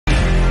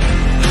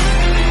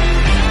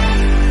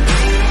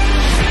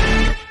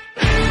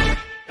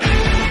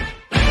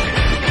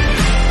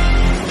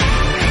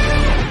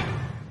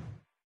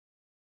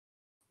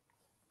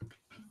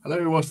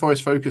Hello,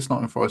 Forest Focus,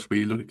 Nottingham Forest.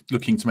 We're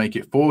looking to make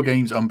it 4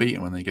 games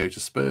unbeaten when they go to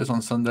Spurs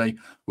on Sunday.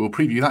 We'll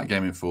preview that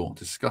game in full,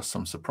 discuss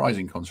some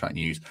surprising contract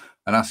news,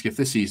 and ask if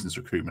this season's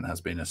recruitment has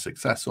been a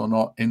success or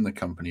not in the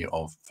company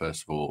of,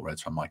 first of all,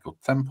 Reds fan Michael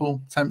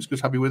Temple. Temps, good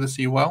to have you with us.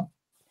 Are you well?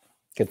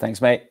 Good,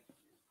 thanks, mate.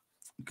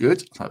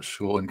 Good. That's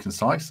short and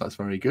concise. That's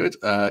very good.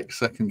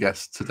 Second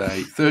guest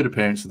today, third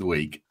appearance of the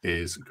week,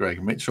 is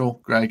Greg Mitchell.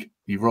 Greg,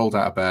 you've rolled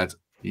out of bed.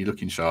 You're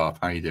looking sharp.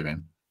 How are you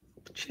doing?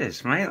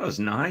 Cheers, mate. That was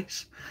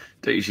nice.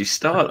 Don't usually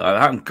start like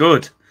that. I'm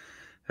good.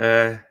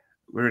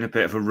 We're in a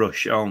bit of a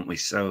rush, aren't we?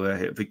 So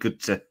it'll be good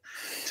to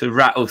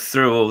rattle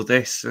through all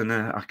this, and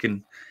I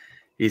can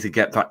either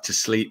get back to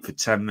sleep for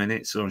 10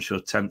 minutes, or I'm sure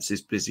Temps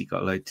is busy,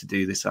 got a load to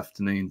do this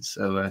afternoon.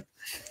 So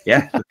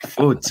yeah, looking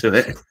forward to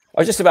it.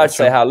 I was just about to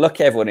say how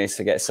lucky everyone is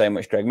to get so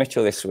much Greg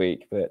Mitchell this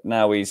week, but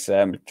now he's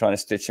trying to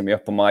stitch me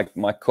up on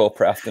my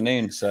corporate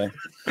afternoon. So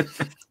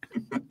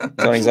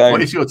on his own.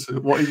 What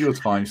is your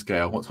time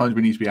scale? What time do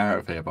we need to be out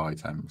of here by,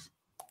 Thames?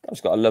 I've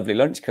just got a lovely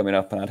lunch coming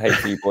up, and I'd hate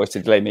for you boys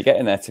to delay me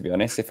getting there, to be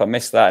honest. If I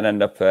miss that and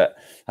end up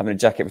having a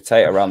jacket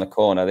potato around the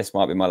corner, this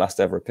might be my last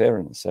ever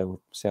appearance. So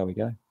we'll see how we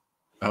go.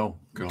 Oh,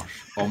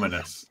 gosh.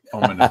 Ominous.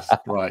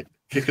 Right.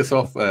 Kick us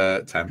off,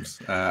 Thames.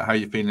 How are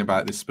you feeling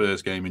about this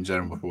Spurs game in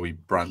general before we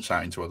branch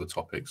out into other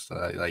topics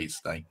later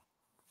today?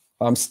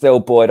 I'm still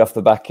buoyed off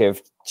the back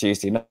of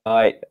Tuesday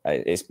night.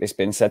 It's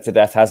been said to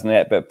death, hasn't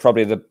it? But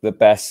probably the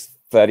best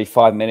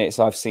 35 minutes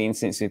I've seen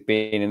since we've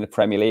been in the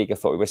Premier League. I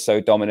thought we were so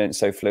dominant,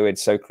 so fluid,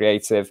 so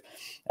creative.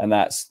 And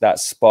that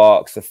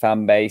sparks the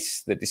fan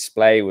base. The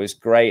display was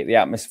great. The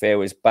atmosphere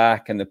was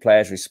back and the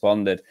players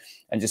responded.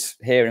 And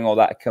just hearing all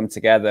that come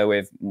together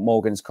with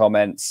Morgan's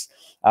comments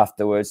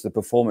afterwards, the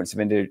performance of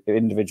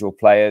individual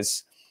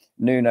players,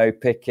 Nuno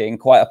picking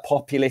quite a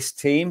populist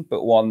team,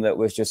 but one that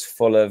was just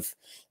full of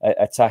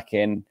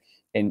attacking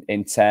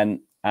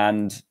intent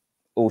and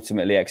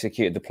ultimately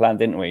executed the plan,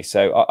 didn't we?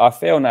 So I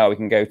feel now we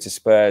can go to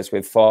Spurs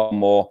with far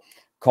more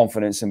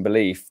confidence and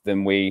belief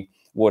than we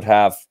would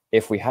have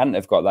if we hadn't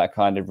have got that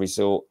kind of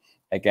result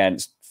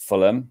against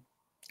Fulham.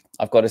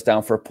 I've got us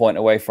down for a point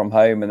away from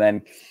home and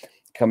then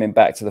coming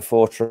back to the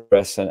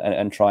fortress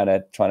and trying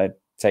to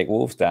take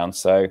Wolves down.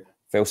 So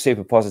feel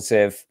super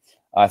positive.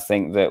 I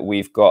think that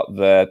we've got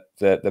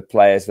the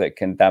players that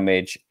can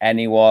damage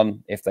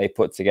anyone if they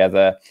put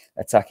together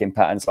attacking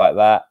patterns like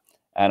that.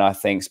 And I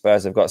think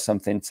Spurs have got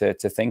something to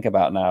think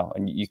about now.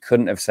 And you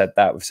couldn't have said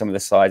that with some of the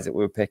sides that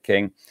we were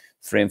picking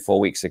 3 and 4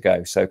 weeks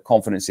ago. So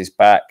confidence is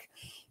back.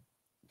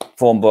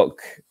 Form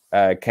book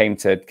came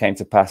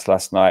to pass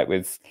last night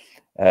with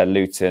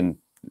Luton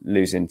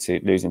losing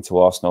to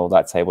Arsenal.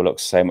 That table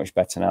looks so much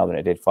better now than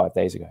it did 5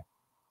 days ago.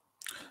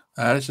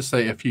 Let's just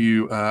say a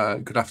few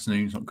good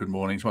afternoons, not good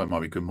mornings. Well, it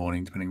might be good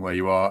morning, depending where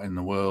you are in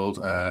the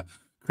world.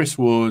 Chris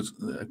Wood,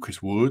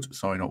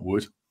 sorry, not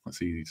Wood.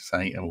 That's easy to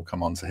say, and we'll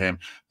come on to him.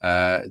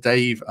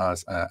 Dave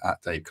as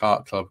at Dave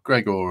Cart Club,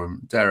 Greg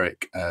Oram,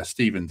 Derek,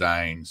 Stephen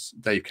Downs,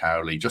 Dave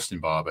Cowley, Justin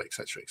Barber,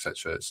 etc.,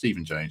 etc.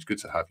 Stephen Jones, good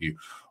to have you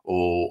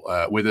all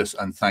with us,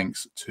 and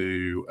thanks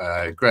to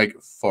Greg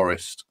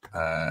Forrest.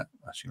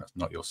 Actually, that's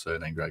not your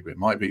surname, Greg, but it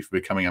might be, for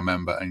becoming a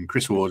member, and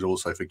Chris Ward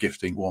also for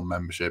gifting 1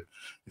 membership.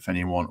 If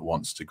anyone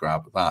wants to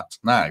grab that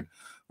now,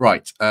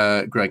 right?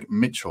 Greg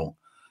Mitchell.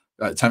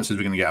 Temps says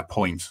we're going to get a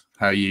point.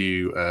 How are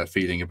you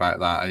feeling about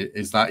that?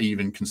 Is that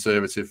even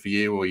conservative for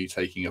you, or are you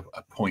taking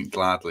a point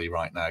gladly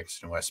right now,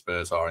 considering where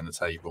Spurs are in the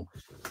table?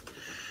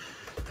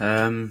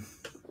 Don't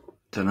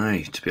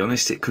know. To be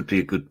honest, it could be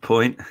a good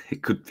point.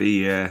 It could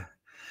be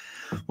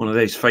one of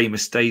those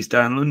famous days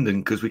down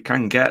London, because we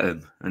can get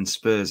them, and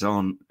Spurs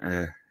aren't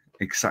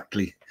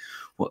exactly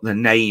what their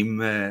name.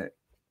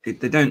 They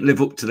don't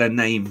live up to their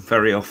name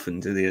very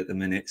often, do they, at the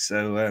minute?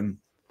 So.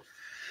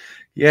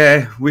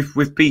 Yeah,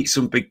 we've beat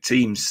some big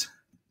teams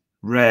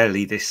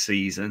rarely this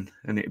season,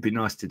 and it'd be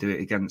nice to do it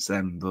against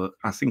them. But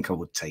I think I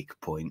would take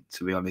a point,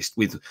 to be honest,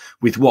 with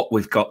what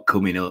we've got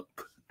coming up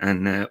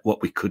and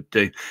what we could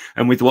do,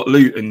 and with what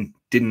Luton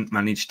didn't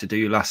manage to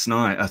do last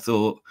night. I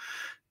thought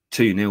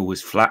 2-0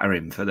 was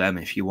flattering for them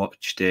if you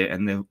watched it,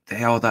 and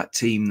they are that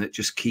team that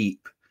just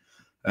keep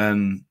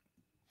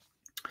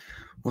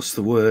what's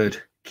the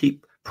word?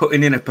 Keep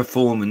putting in a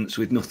performance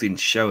with nothing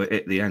to show it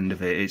at the end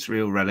of it. It's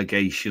real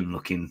relegation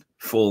looking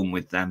form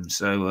with them.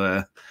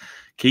 So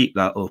keep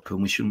that up,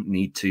 and we shouldn't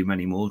need too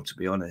many more, to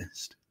be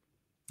honest.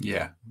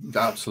 Yeah,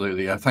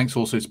 absolutely. Thanks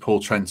also to Paul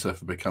Trenter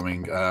for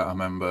becoming a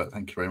member.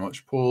 Thank you very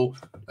much, Paul.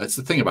 It's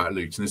the thing about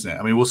Luton, isn't it?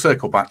 I mean, we'll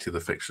circle back to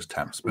the fixtures,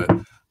 Temps, but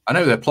I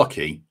know they're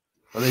plucky,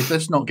 but they're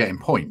just not getting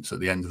points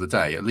at the end of the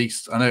day. At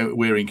least I know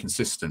we're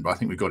inconsistent, but I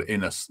think we've got it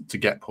in us to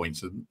get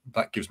points, and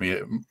that gives me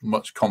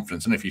much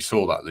confidence. And if you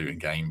saw that Luton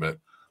game, but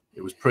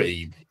it was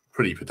pretty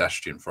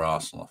pedestrian for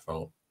Arsenal, I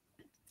thought.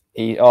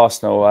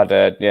 Arsenal had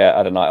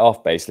a night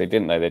off, basically,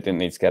 didn't they? They didn't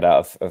need to get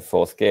out of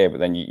 4th gear. But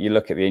then you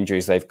look at the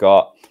injuries they've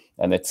got,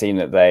 and the team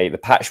the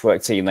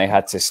patchwork team they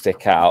had to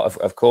stick out.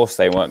 Of course,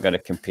 they weren't going to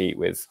compete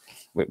with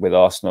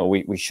Arsenal.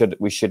 We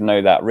should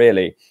know that,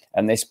 really.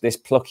 And this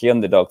plucky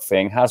underdog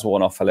thing has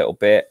worn off a little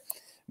bit.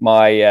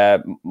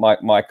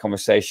 my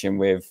conversation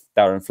with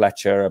Darren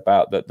Fletcher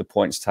about the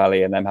points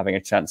tally and them having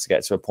a chance to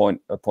get to a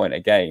point a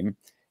game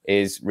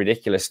is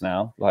ridiculous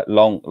now. Like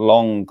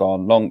long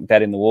gone, long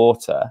dead in the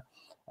water.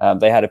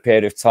 They had a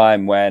period of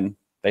time when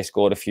they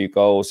scored a few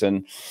goals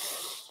and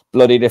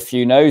bloodied a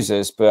few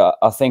noses, but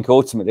I think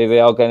ultimately they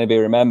are going to be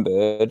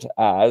remembered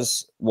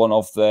as one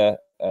of the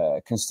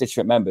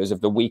constituent members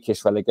of the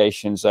weakest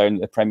relegation zone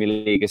the Premier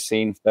League has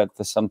seen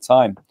for some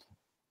time.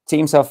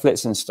 Teams have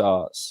flits and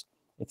starts.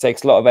 It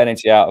takes a lot of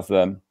energy out of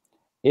them.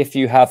 If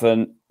you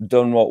haven't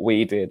done what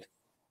we did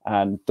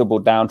and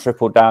doubled down,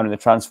 tripled down in the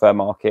transfer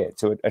market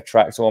to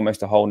attract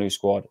almost a whole new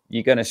squad,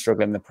 you're going to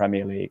struggle in the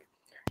Premier League.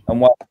 And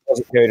while there was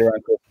a period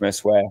around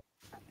Christmas where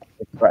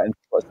they threatened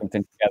to put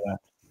something together,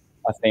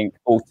 I think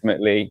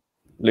ultimately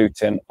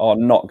Luton are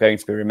not going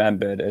to be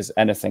remembered as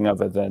anything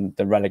other than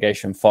the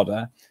relegation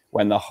fodder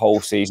when the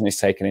whole season is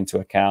taken into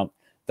account.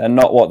 They're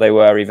not what they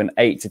were even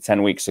 8 to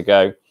 10 weeks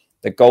ago.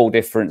 The goal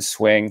difference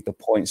swing, the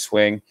point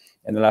swing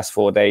in the last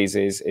 4 days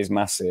is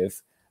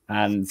massive.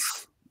 And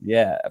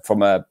yeah,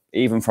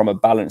 even from a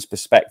balanced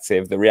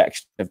perspective, the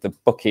reaction of the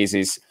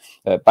bookies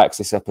backs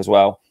this up as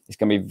well. It's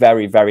going to be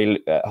very,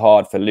 very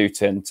hard for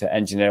Luton to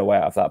engineer a way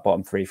out of that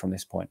bottom three from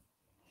this point.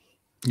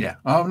 Yeah,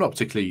 I'm not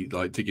particularly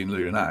like digging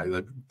Luton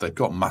out. They've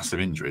got massive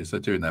injuries. They're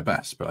doing their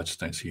best, but I just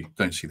don't see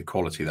the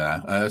quality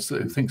there. So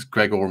I think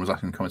Greg Oram was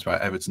asking comments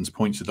about Everton's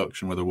points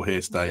deduction, whether we're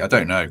here today. I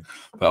don't know,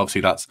 but obviously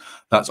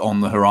that's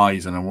on the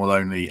horizon and will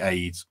only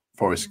aid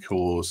Forest's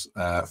cause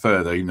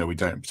further. Even though we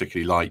don't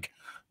particularly like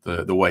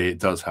the way it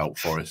does help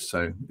Forest,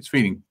 so it's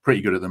feeling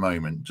pretty good at the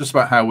moment. Just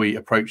about how we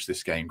approach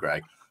this game,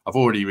 Greg. I've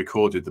already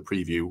recorded the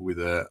preview with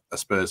a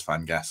Spurs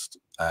fan guest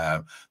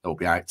that will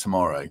be out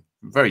tomorrow.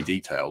 Very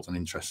detailed and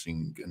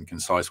interesting and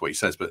concise what he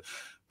says, but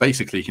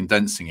basically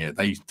condensing it,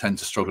 they tend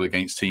to struggle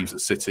against teams that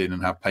sit in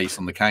and have pace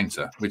on the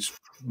counter, which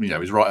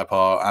is right up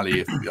our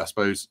alley. I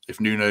suppose if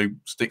Nuno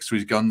sticks to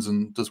his guns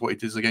and does what he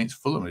does against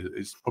Fulham,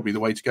 is probably the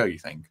way to go, you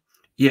think?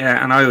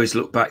 Yeah, and I always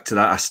look back to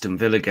that Aston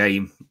Villa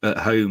game at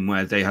home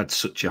where they had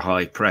such a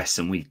high press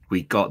and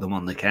we got them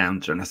on the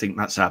counter. And I think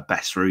that's our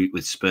best route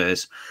with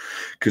Spurs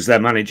because their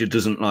manager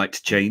doesn't like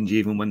to change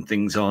even when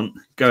things aren't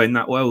going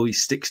that well. He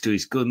sticks to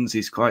his guns.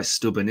 He's quite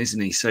stubborn,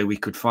 isn't he? So we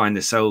could find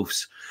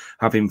ourselves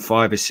having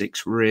 5 or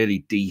 6 really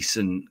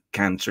decent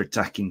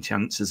counter-attacking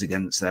chances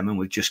against them and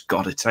we've just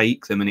got to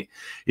take them. And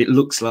it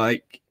looks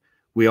like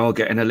we are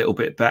getting a little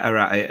bit better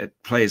at it.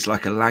 Players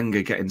like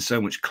Elanga getting so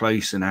much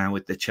closer now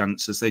with the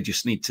chances. They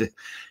just need to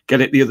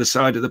get it the other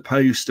side of the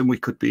post and we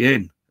could be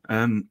in.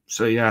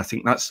 So, yeah, I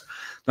think that's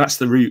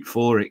the route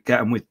for it. Get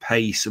them with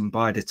pace and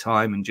bide the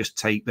time and just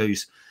take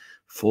those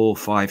 4 or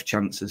 5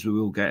 chances we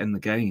will get in the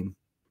game.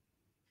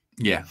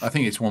 Yeah, I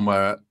think it's one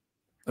where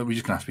we're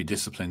just going to have to be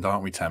disciplined,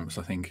 aren't we, Temps?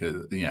 I think,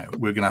 we're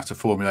going to have to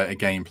formulate a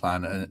game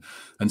plan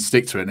and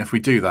stick to it. And if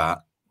we do that,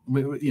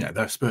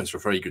 their Spurs are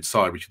a very good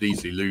side. We could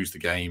easily lose the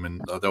game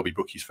and they'll be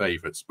bookies'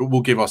 favourites. But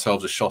we'll give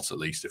ourselves a shot at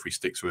least if we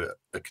stick to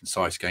a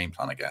concise game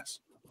plan, I guess.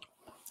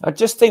 I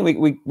just think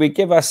we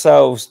give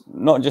ourselves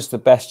not just the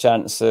best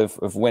chance of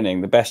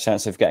winning, the best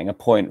chance of getting a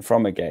point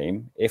from a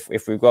game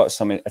if we've got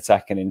some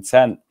attacking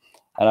intent.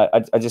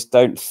 And I just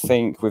don't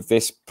think with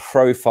this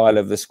profile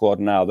of the squad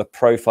now, the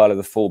profile of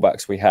the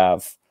fullbacks we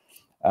have,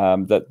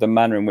 that the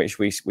manner in which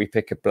we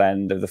pick a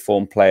blend of the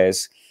form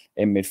players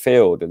in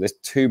midfield, there's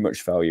too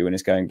much value in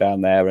us going down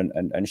there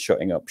and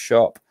shutting up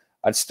shop.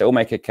 I'd still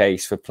make a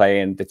case for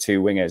playing the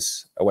 2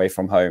 wingers away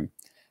from home.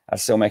 I'd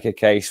still make a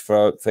case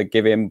for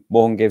giving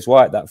Morgan Gibbs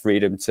White that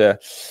freedom to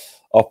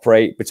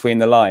operate between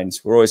the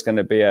lines. We're always going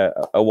to be a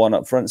one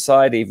up front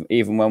side,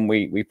 even when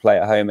we play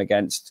at home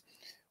against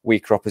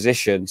weaker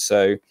opposition.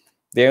 So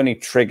the only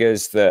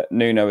triggers that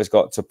Nuno has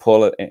got to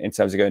pull in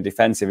terms of going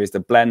defensive is the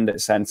blend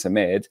at centre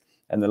mid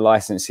and the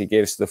license he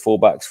gives to the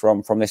fullbacks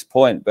from this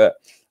point. But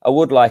I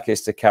would like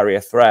us to carry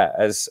a threat,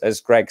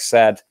 as Greg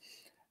said,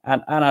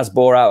 and as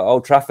bore out at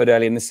Old Trafford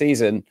early in the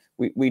season.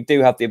 We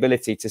do have the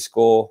ability to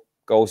score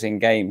goals in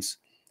games,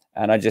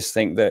 and I just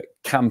think that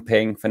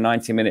camping for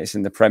 90 minutes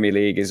in the Premier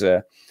League is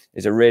a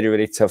really,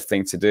 really tough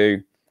thing to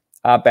do.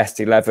 Our best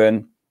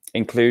 11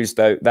 includes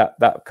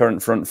that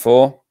current front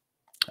 4,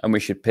 and we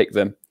should pick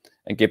them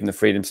and give them the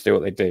freedom to do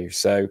what they do.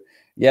 So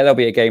yeah, there'll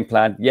be a game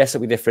plan. Yes,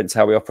 it'll be different to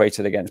how we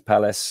operated against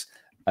Palace.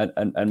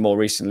 And more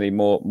recently,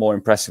 more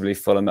impressively,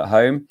 Fulham at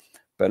home.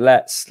 But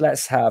let's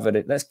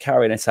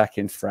carry an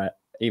attacking threat,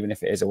 even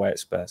if it is away at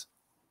Spurs.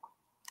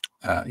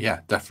 Yeah,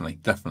 definitely.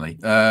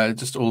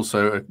 Just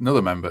also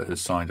another member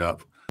has signed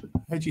up.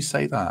 How do you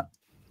say that?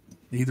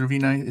 Either of you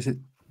know? Is it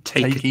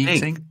take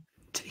eating?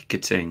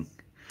 Take-a-ting.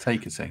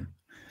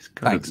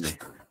 Thanks.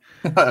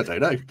 I don't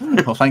know.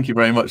 Well, thank you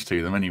very much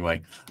to them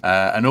anyway.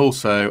 And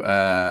also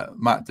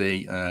Matt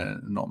D,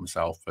 not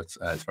myself, but it's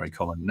a very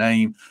common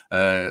name.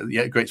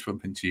 Yeah, great to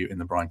bump into you in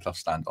the Brian Clough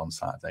stand on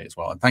Saturday as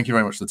well. And thank you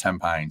very much for the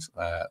 £10.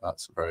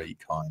 That's very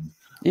kind.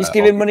 You're just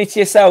giving money to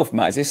yourself,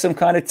 Matt. Is this some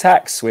kind of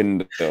tax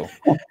swindle?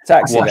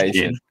 Tax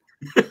evasion?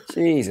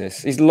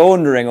 Jesus. He's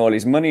laundering all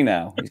his money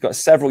now. He's got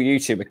several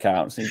YouTube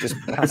accounts and he just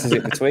passes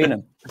it between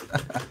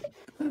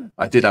them.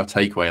 I did have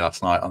takeaway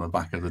last night on the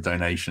back of the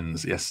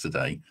donations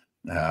yesterday.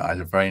 I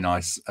had a very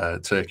nice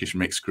Turkish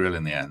mixed grill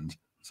in the end.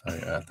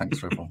 So thanks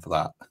for everyone for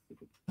that.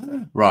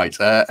 Right.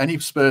 Any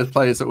Spurs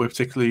players that we're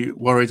particularly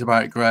worried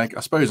about, Greg? I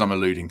suppose I'm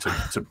alluding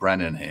to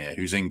Brennan here,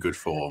 who's in good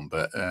form.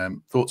 But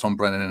thoughts on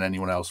Brennan and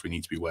anyone else we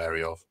need to be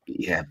wary of?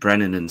 Yeah,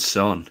 Brennan and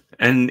Son.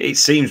 And it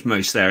seems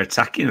most their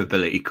attacking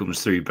ability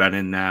comes through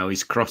Brennan now.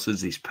 His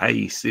crosses, his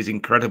pace is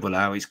incredible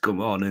how he's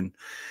come on. And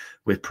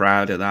we're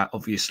proud of that,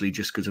 obviously,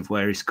 just because of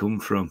where he's come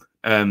from.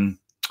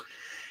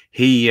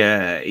 He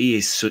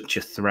is such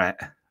a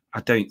threat.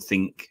 I don't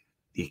think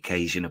the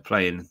occasion of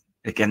playing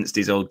against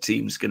his old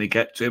team's going to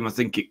get to him. I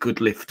think it could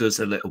lift us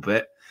a little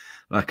bit.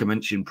 Like I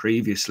mentioned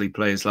previously,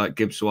 players like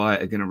Gibbs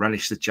White are going to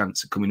relish the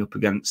chance of coming up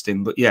against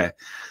him. But yeah,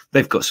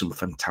 they've got some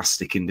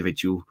fantastic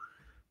individual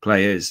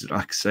players.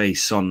 Like I say,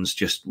 Son's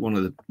just one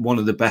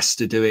of the best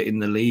to do it in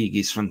the league.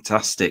 He's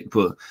fantastic,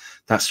 but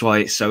that's why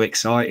it's so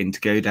exciting to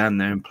go down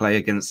there and play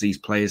against these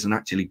players and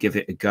actually give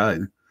it a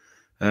go.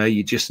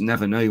 You just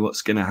never know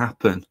what's going to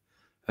happen.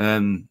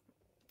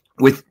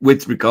 With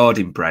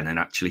regarding Brennan,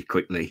 actually,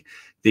 quickly,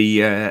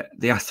 the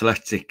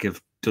Athletic have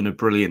done a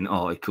brilliant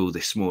article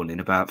this morning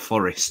about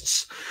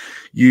Forest's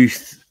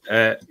youth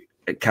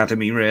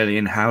academy, really,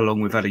 and how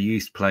long we've had a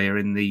youth player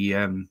in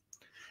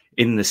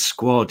the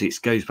squad. It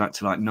goes back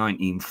to like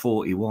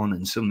 1941,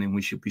 and something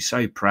we should be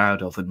so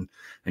proud of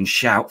and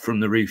shout from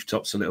the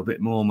rooftops a little bit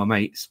more. My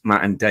mates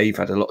Matt and Dave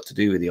had a lot to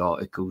do with the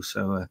article,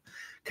 so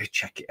go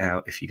check it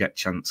out if you get a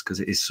chance, because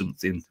it is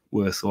something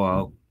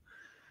worthwhile.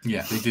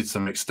 Yeah, they did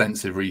some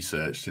extensive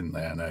research, didn't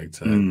they? I know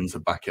to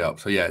back it up.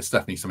 So yeah, it's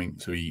definitely something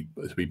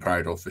to be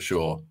proud of for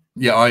sure.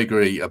 Yeah, I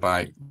agree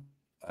about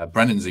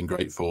Brennan's in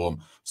great form.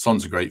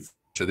 Son's a great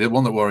future. The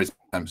one that worries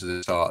me as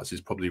it starts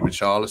is probably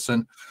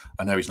Richarlison.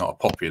 I know he's not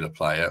a popular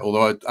player,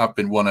 although I've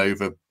been won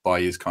over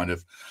by his kind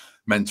of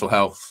mental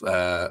health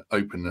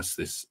openness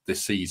this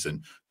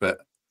season. But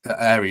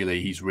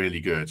aerially, he's really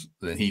good.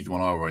 He's the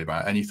one I worry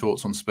about. Any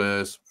thoughts on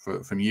Spurs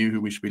from you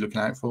who we should be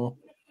looking out for?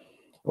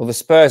 Well, the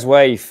Spurs'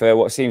 way for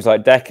what seems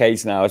like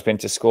decades now has been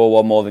to score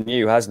one more than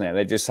you, hasn't it?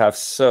 They just have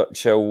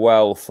such a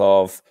wealth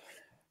of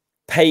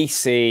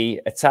pacey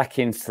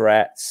attacking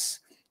threats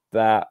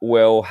that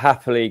will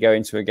happily go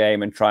into a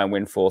game and try and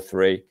win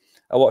 4-3.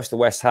 I watched the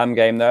West Ham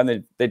game, though,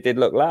 and they did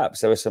look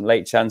laps. There were some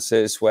late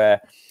chances where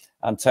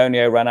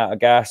Antonio ran out of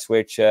gas,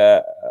 which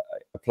a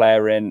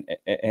player in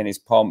his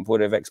pomp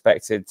would have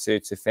expected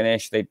to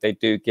finish. They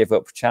do give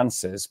up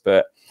chances,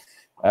 but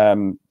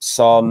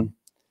Son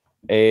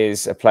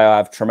is a player I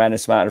have a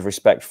tremendous amount of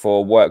respect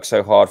for, works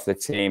so hard for the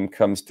team,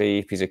 comes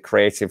deep. He's a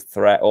creative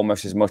threat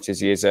almost as much as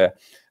he is a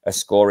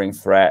scoring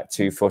threat,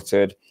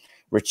 two-footed.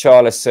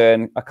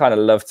 Richarlison, I kind of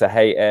love to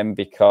hate him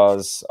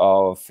because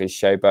of his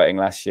showboating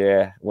last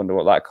year. I wonder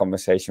what that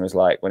conversation was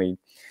like when he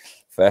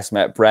first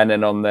met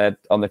Brennan on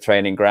the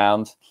training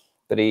ground.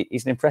 But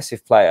he's an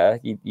impressive player.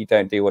 You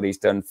don't do what he's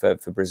done for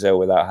Brazil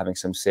without having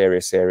some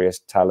serious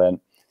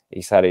talent.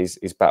 He's had his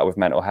battle with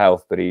mental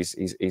health, but he's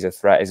a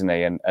threat, isn't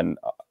he? And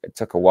it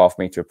took a while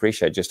for me to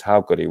appreciate just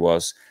how good he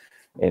was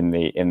in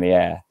the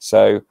air.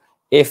 So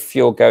if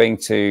you're going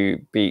to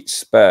beat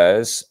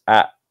Spurs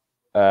at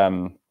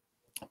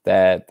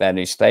their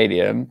new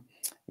stadium,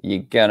 you're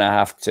gonna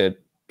have to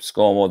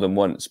score more than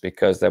once,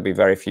 because there'll be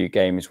very few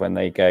games when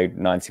they go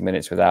 90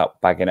 minutes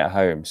without bagging at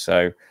home.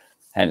 So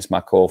hence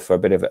my call for a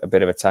bit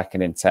of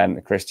attacking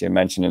intent. Christian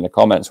mentioned in the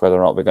comments whether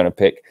or not we're going to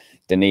pick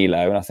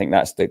Danilo, and I think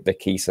that's the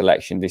key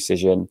selection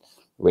decision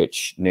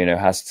which Nuno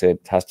has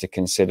to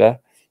consider.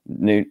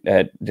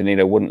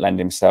 Danilo wouldn't lend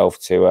himself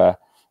to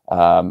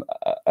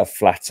a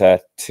flatter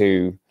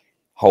two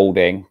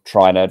holding,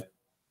 trying to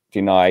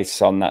deny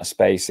Son that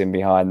space in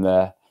behind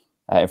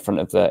in front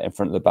of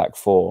the back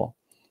four.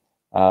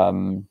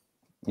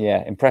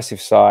 Yeah,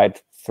 impressive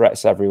side,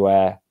 threats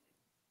everywhere.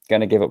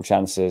 Going to give up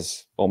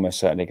chances, almost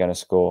certainly going to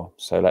score.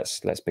 So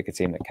let's pick a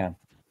team that can.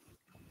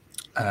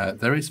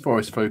 There is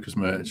Forest Focus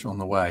merch on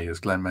the way, as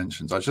Glenn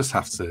mentions. I just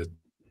have to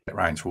get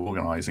around to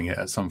organising it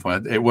at some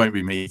point. It won't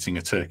be me eating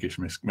a Turkish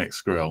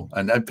mixed grill.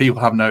 And people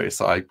have noticed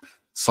that I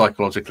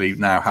psychologically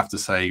now have to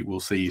say,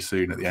 we'll see you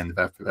soon at the end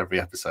of every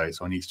episode.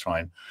 So I need to try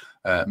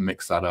and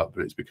mix that up,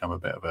 but it's become a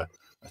bit of a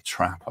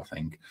trap, I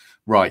think.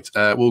 Right,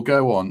 we'll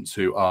go on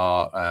to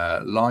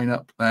our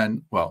lineup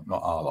then. Well,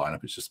 not our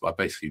lineup. It's just I've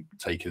basically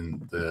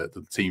taken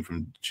the team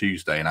from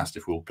Tuesday and asked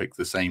if we'll pick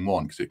the same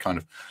one, because it kind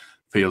of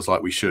feels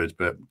like we should,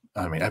 but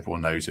I mean,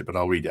 everyone knows it, but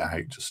I'll read it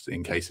out just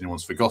in case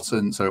anyone's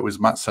forgotten. So it was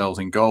Matt Sells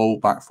in goal,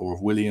 back four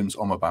of Williams,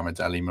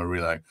 Omar-Bamadeli,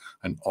 Murillo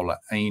and Ola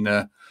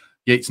Aina,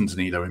 Yates and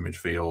Danilo in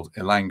midfield,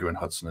 Elanga and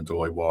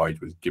Hudson-Odoi wide,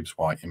 with Gibbs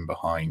White in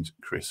behind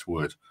Chris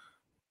Wood.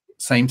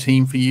 Same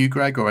team for you,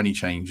 Greg, or any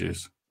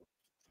changes?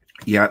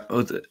 Yeah,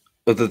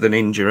 other than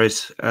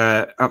injuries,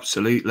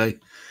 absolutely.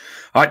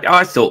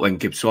 I thought when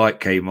Gibbs White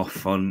came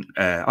off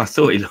I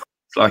thought he looked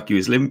like he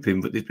was limping,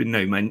 but there's been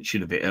no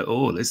mention of it at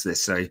all, is there?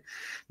 So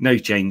no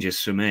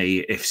changes for me.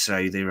 If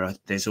so,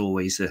 there's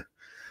always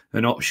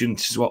an option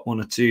to swap one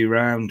or two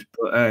around.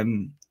 But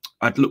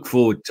I'd look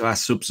forward to our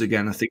subs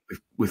again. I think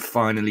we've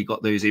finally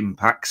got those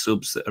impact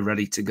subs that are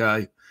ready to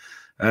go,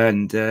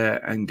 and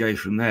go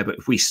from there. But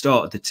if we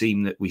started the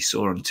team that we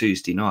saw on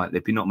Tuesday night,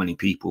 there'd be not many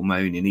people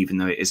moaning, even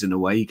though it is an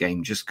away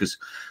game, just because,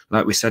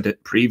 like we said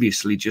it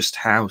previously, just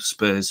how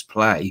Spurs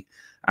play,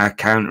 our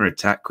counter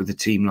attack with a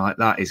team like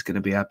that is going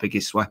to be our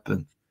biggest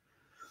weapon.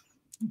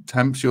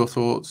 Temps, your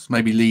thoughts?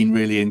 Maybe lean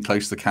really in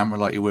close to the camera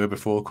like you were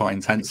before, quite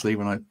intensely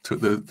when I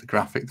took the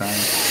graphic down.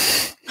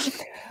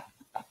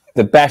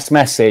 The best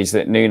message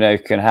that Nuno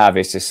can have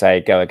is to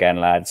say, go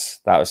again, lads.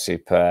 That was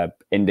superb.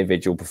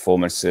 Individual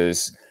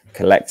performances,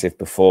 collective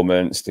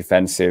performance,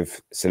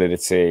 defensive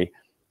solidity.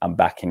 I'm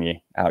backing you.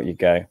 Out you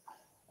go.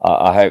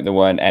 I hope there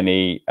weren't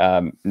any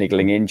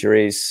niggling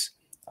injuries.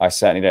 I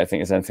certainly don't think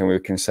there's anything we were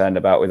concerned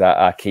about with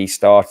our key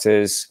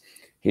starters.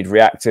 He'd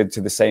reacted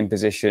to the same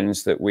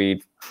positions that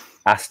we'd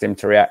asked him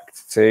to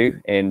react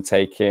to in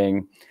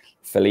taking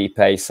Felipe,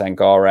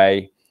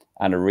 Sangare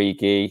and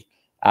Origi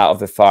out of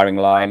the firing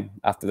line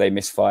after they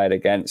misfired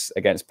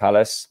against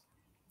Palace.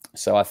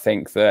 So I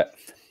think that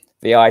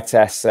the eye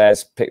test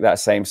says pick that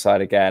same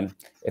side again.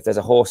 If there's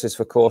a horses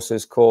for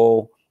courses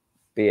call,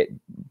 be it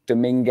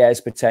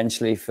Dominguez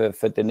potentially for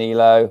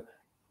Danilo,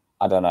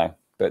 I don't know.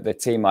 But the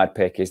team I'd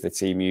pick is the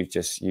team you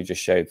just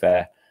showed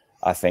there.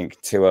 I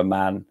think to a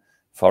man,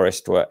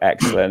 Forest were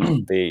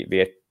excellent.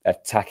 The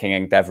attacking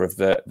endeavour of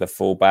the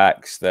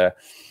fullbacks, the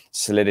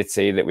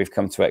solidity that we've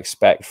come to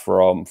expect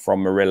from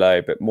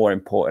Murillo, but more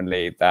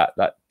importantly, that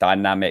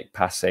dynamic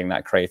passing,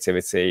 that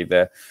creativity,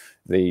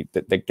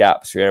 the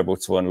gaps we were able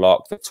to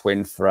unlock, the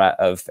twin threat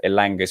of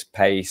Elanga's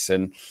pace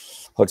and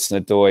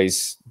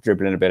Hudson-Odoi's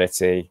dribbling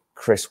ability,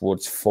 Chris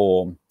Wood's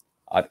form.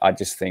 I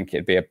just think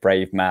it'd be a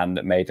brave man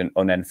that made an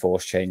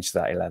unenforced change to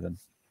that 11.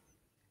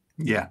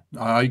 Yeah,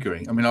 I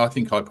agree. I mean, I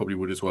think I probably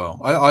would as well.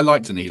 I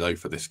like Danilo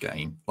for this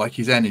game. Like,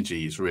 his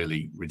energy is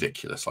really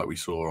ridiculous, like we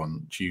saw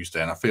on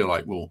Tuesday. And I feel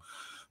like we'll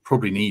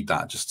probably need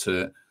that just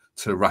to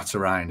rat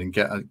around and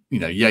get,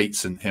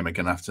 Yates and him are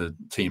going to have to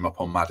team up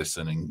on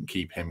Maddison and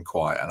keep him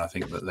quiet. And I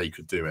think that they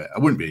could do it. I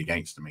wouldn't be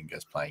against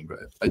Dominguez playing, but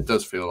it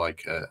does feel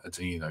like a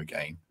Danilo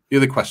game. The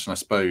other question, I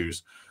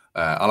suppose,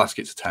 I'll ask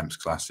it to Temps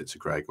because I asked it to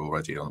Greg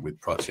already with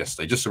Prutz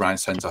yesterday, just around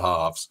centre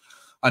halves.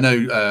 I know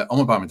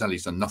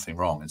Omobamidele's done nothing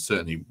wrong and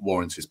certainly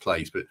warrants his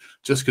place, but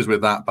just because we're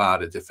that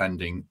bad at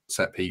defending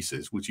set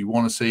pieces, would you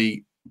want to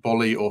see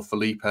Bolly or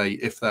Felipe,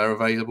 if they're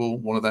available,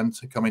 one of them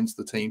to come into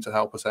the team to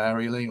help us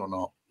aerially or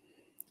not?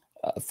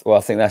 Well,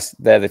 I think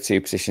they're the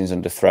two positions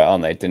under threat,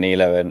 aren't they?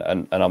 Danilo and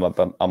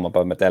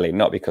Omobamidele,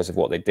 not because of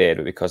what they did,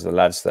 but because of the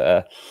lads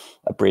that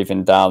are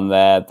breathing down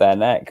their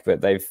neck.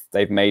 But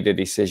they've made a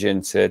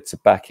decision to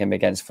back him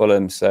against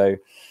Fulham, so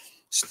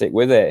stick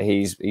with it.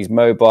 He's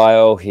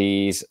mobile,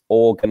 he's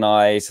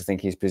organised. I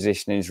think his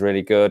positioning is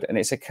really good, and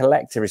it's a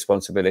collective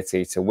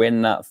responsibility to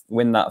win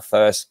that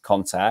first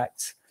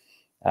contact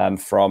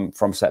from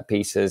set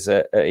pieces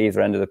at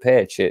either end of the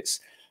pitch. It's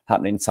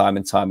happening time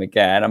and time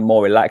again. I'm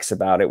more relaxed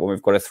about it when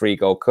we've got a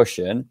 3-goal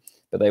cushion,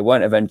 but they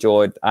won't have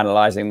enjoyed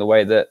analysing the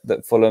way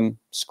that Fulham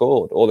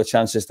scored, all the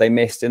chances they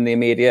missed in the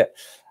immediate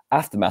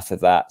aftermath of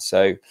that.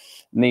 So it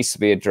needs to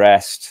be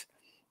addressed.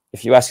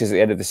 If you ask us at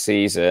the end of the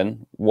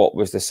season, what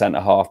was the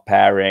centre-half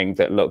pairing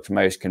that looked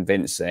most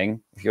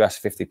convincing? If you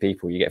ask 50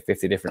 people, you get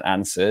 50 different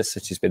answers,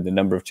 such has been the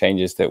number of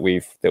changes that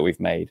we've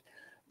made.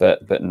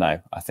 But no,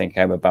 I think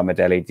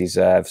Omobamidele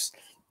deserves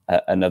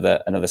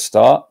another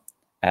start,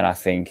 and I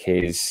think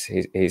his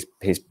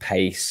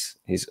pace,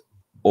 his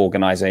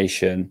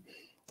organisation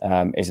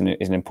is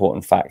an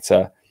important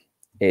factor.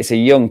 It's a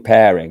young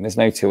pairing. There's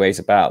no two ways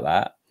about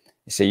that.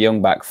 It's a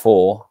young back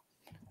four.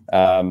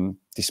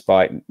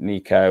 Despite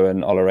Nico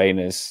and Ola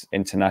Aina's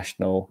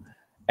international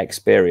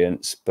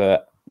experience,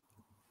 but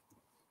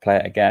play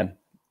it again.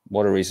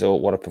 What a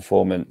result, what a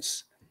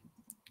performance.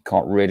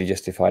 Can't really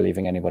justify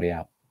leaving anybody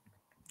out.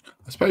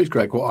 I suppose,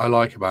 Greg, what I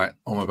like about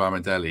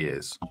Omobamidele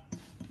is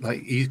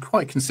he's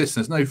quite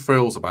consistent. There's no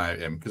frills about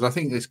him, because I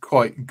think it's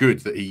quite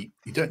good that you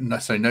don't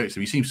necessarily notice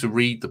him. He seems to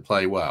read the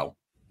play well.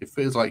 It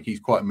feels like he's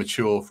quite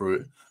mature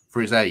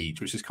for his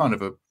age, which is kind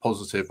of a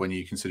positive when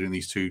you're considering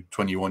these two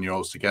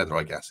 21-year-olds together,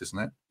 I guess, isn't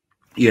it?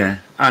 Yeah,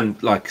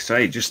 and like I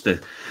say, just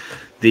the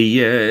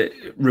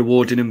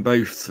rewarding them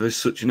both for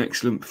such an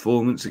excellent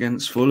performance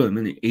against Fulham,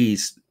 and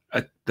he's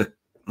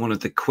one of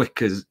the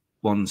quickest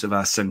ones of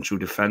our central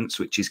defence,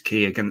 which is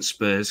key against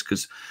Spurs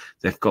because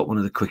they've got one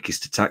of the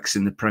quickest attacks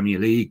in the Premier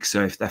League.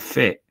 So if they're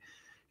fit,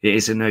 it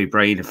is a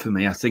no-brainer for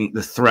me. I think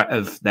the threat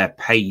of their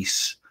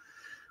pace,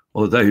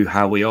 although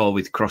how we are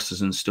with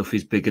crosses and stuff,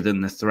 is bigger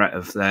than the threat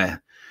of their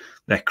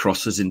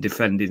crosses and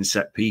defending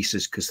set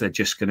pieces, because they're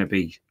just going to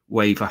be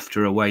wave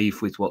after a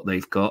wave with what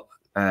they've got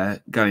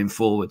going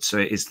forward. So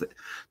it is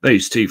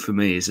those two for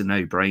me is a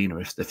no-brainer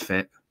if they're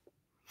fit.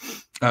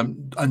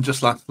 And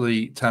just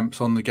lastly, Temps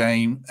on the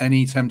game,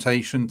 any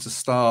temptation to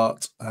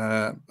start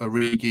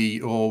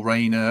Origi or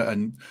Reina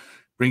and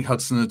bring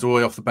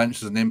Hudson-Odoi off the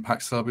bench as an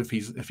impact sub if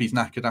he's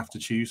knackered after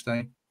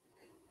Tuesday?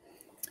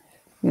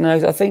 No,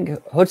 I think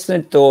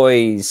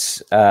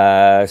Hudson-Odoi's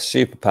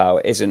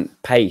superpower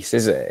isn't pace,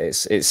 is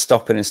it? It's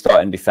stopping and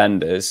starting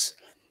defenders.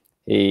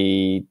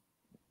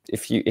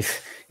 If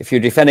you're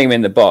defending him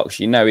in the box,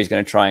 you know he's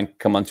going to try and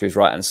come onto his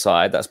right hand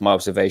side. That's my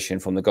observation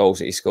from the goals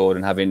that he scored,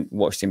 and having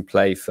watched him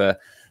play for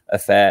a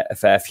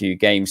fair few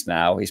games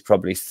now, he's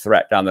probably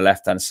threat down the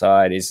left hand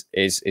side is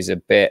a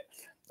bit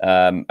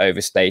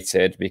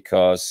overstated,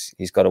 because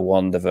he's got a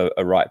wand of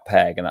a right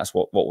peg, and that's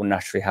what will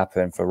naturally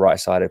happen for a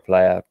right-sided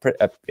player,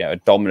 a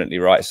dominantly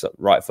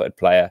right-footed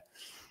player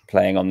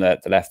playing on the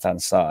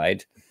left-hand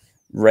side.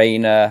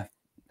 Reina,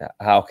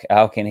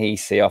 how can he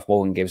see off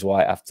Morgan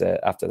Gibbs-White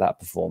after that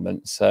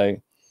performance?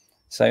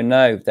 So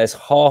no, there's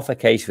half a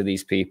case for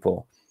these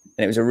people,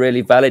 and it was a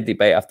really valid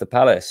debate after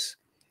Palace,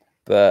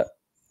 but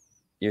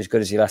you're as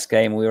good as your last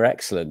game. We were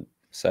excellent.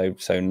 So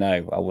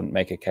no, I wouldn't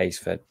make a case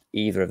for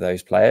either of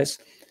those players.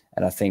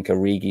 And I think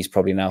Origi's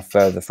probably now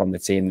further from the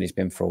team than he's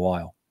been for a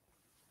while.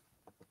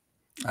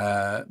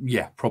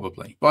 Yeah,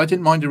 probably. But I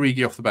didn't mind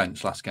Origi off the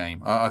bench last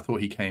game. I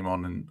thought he came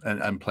on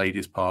and played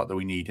his part that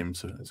we need him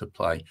to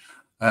play.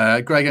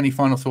 Greg, any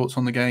final thoughts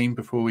on the game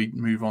before we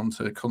move on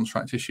to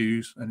contract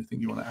issues?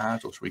 Anything you want to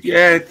add? Or should we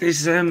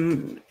there's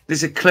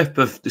a clip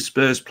of the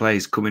Spurs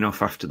players coming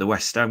off after the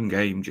West Ham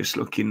game, just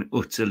looking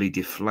utterly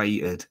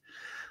deflated.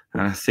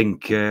 And I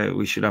think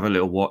we should have a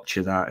little watch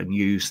of that and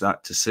use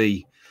that to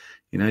see,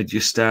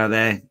 just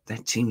their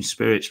team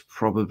spirit's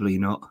probably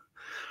not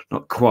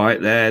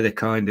quite there. They're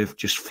kind of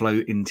just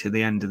floating to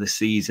the end of the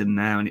season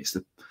now, and it's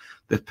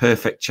the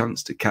perfect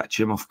chance to catch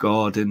them off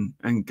guard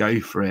and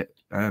go for it.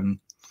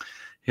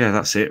 Yeah,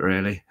 that's it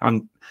really.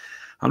 I'm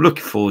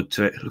looking forward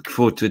to it. Looking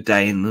forward to a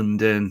day in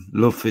London.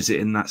 Love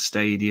visiting that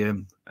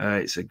stadium.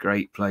 It's a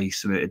great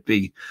place, and it'd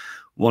be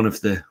one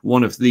of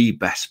the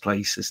best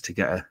places to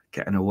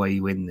get an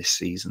away win this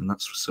season.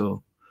 That's for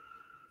sure.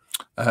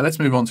 Let's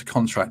move on to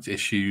contract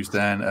issues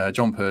then.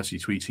 John Percy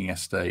tweeting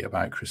yesterday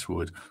about Chris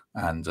Wood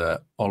and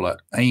Ola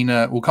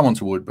Aina. We'll come on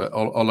to Wood, but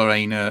Ola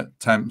Aina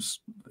temps.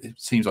 It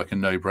seems like a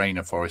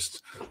no-brainer.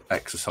 Forest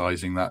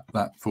exercising that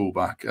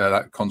fullback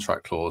that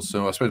contract clause.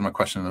 So I suppose my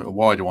question, a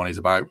wider one, is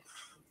about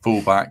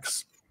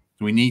fullbacks.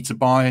 Do we need to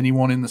buy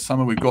anyone in the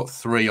summer? We've got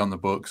 3 on the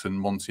books, and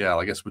Montiel.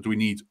 I guess, do we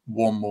need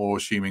one more,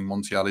 assuming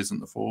Montiel isn't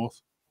the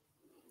 4th?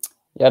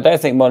 Yeah, I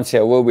don't think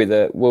Montiel will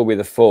be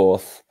the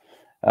 4th.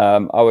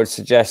 I would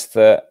suggest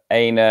that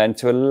Aina, and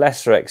to a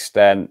lesser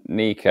extent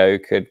Nico,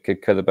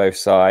 could cover both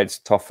sides.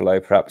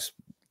 Toffolo perhaps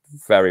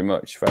very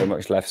much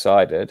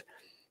left-sided,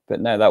 but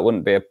no, that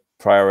wouldn't be a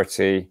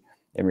priority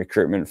in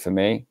recruitment for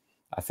me.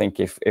 I think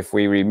if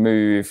we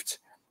removed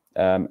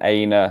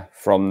Aina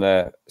from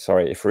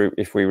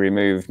if we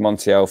removed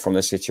Montiel from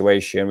the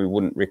situation, we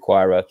wouldn't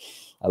require a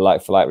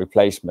like-for-like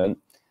replacement.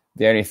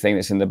 The only thing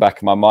that's in the back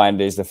of my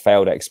mind is the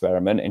failed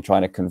experiment in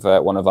trying to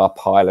convert one of our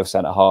pile of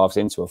centre halves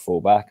into a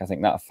fullback. I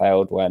think that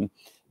failed when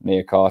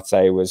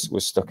Niakate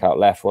was stuck out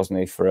left, wasn't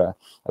he, for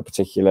a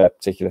particular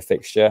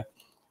fixture.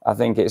 I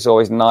think it's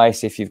always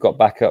nice if you've got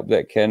backup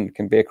that can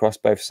be across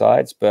both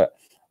sides, but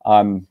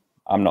I'm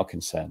not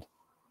concerned.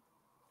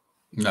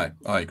 No,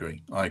 I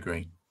agree.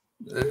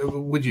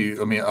 Would you?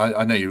 I mean,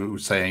 I know you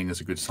would say Aina's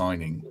a good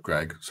signing,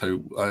 Greg.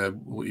 So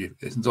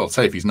I'll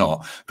say if he's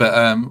not.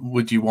 But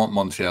would you want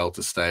Montiel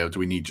to stay, or do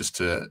we need just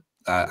to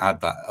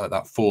add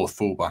that 4th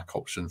fullback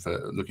option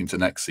for looking to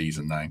next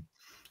season now?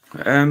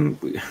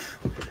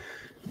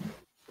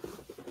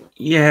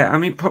 Yeah, I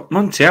mean,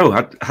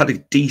 Montiel had a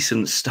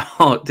decent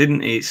start, didn't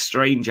he? It's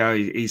strange how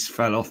he's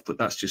fell off, but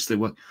that's just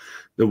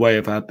the way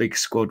of our big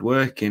squad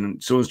working.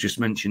 And someone's just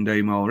mentioned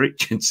Omar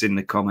Richards in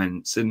the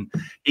comments, and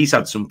he's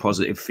had some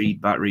positive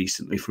feedback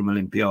recently from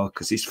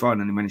Olympiacos. He's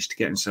finally managed to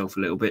get himself a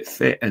little bit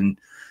fit and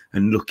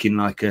looking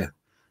like a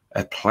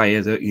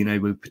player that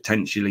we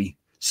potentially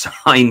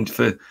signed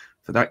for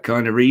that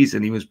kind of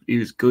reason. He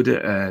was good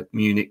at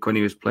Munich when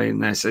he was playing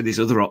there. So there's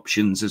other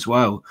options as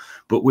well,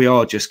 but we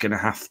are just going to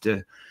have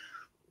to,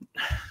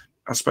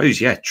 I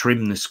suppose,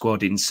 trim the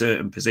squad in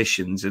certain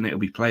positions, and it'll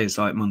be players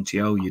like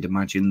Montiel, you'd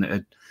imagine,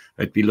 that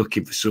I'd be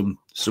looking for some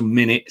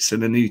minutes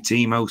and a new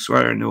team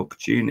elsewhere, and an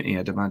opportunity,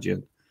 I'd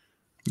imagine.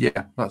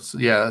 Yeah, that's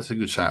a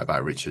good shout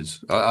about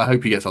Richards. I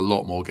hope he gets a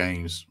lot more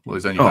games. Well,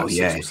 there's only about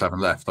 6 or 7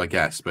 left, I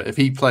guess. But if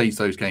he plays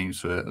those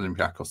games for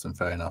Olympiacos, then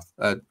fair enough.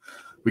 I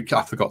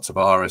forgot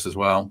Tavares as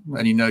well.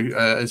 And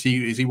is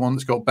he one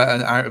that's got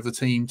better out of the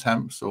team,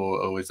 temps,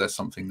 or is there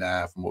something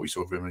there from what we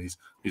saw of him in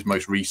his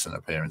most recent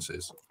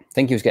appearances? I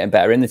think he was getting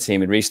better in the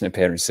team in recent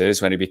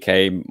appearances when he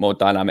became more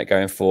dynamic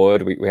going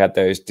forward. We had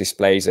those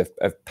displays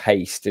of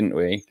pace, didn't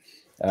we?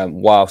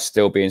 While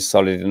still being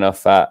solid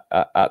enough at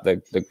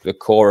the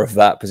core of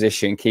that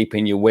position,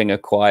 keeping your winger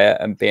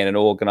quiet and being an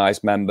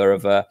organised member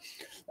of a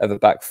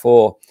back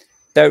 4.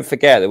 Don't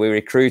forget that we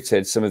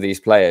recruited some of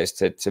these players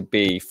to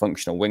be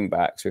functional wing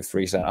backs with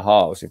 3 centre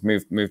halves.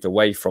 We've moved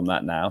away from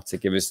that now to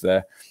give us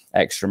the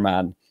extra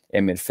man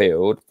in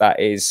midfield. That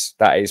is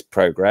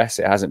progress.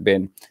 It hasn't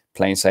been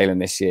plain sailing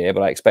this year,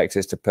 but I expect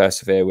us to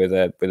persevere with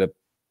a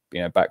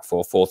back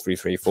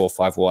 4-4-3-3,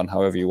 4-5-1,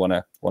 however you want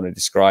to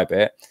describe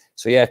it.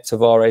 So yeah,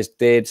 Tavares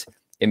did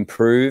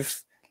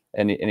improve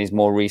in his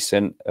more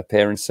recent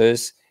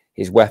appearances.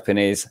 His weapon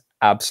is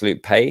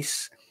absolute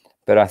pace,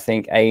 but I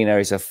think Aina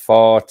is a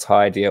far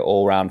tidier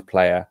all-round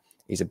player.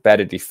 He's a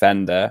better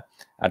defender.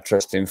 I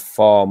trust him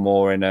far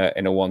more in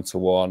a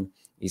one-to-one.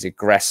 He's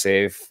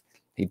aggressive.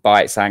 He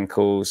bites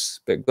ankles,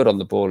 but good on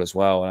the ball as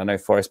well. And I know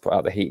Forest put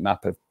out the heat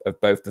map of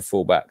both the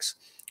fullbacks.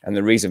 And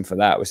the reason for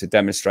that was to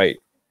demonstrate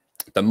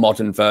the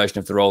modern version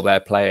of the role they're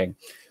playing.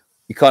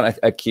 You can't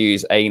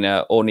accuse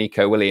Aina or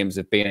Nico Williams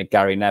of being a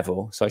Gary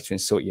Neville. Sorry to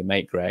insult your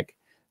mate, Greg.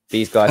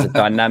 These guys are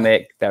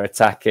dynamic. They're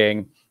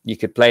attacking. You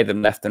could play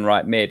them left and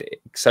right mid.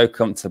 So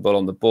comfortable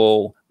on the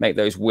ball. Make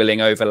those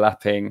willing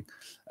overlapping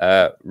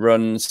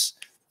runs.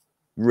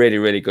 Really,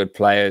 really good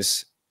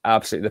players.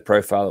 Absolutely the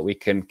profile that we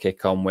can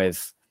kick on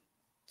with.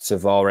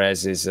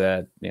 Tavares is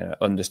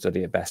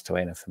understudy at best to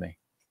Aina for me.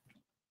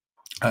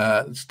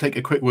 Let's take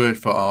a quick word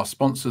for our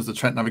sponsors, the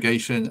Trent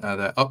Navigation.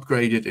 Their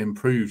upgraded,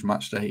 improved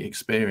matchday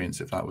experience,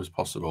 if that was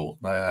possible.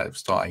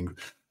 Starting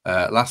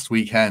last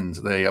weekend,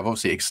 they have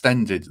obviously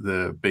extended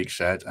the big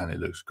shed, and it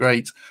looks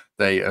great.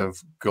 They have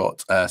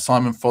got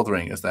Simon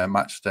Fothering as their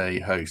matchday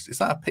host. Is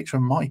that a picture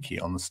of Mikey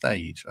on the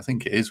stage? I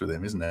think it is with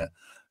him, isn't it?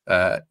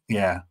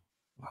 Yeah.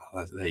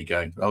 Well, there you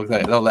go.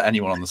 They'll let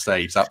anyone on the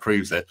stage. That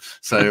proves it.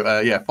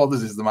 So, yeah,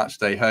 Fothers is the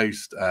matchday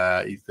host.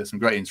 There's some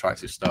great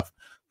interactive stuff.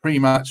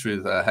 Pre-match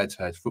with a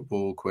head-to-head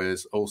football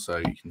quiz. Also,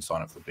 you can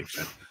sign up for the Big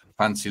Shed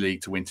Fantasy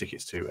League to win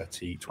tickets to a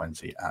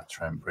T20 at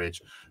Trent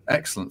Bridge.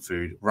 Excellent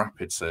food,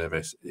 rapid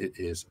service. It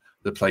is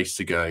the place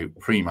to go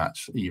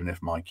pre-match, even if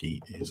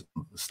Mikey is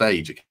on the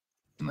stage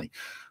occasionally.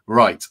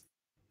 Right.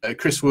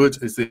 Chris Wood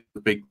is the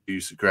big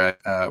news, Greg.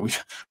 We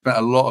spent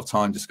a lot of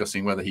time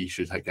discussing whether he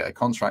should get a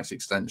contract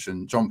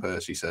extension. John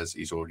Percy says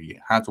he's already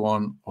had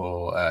one,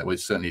 or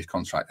certainly his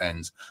contract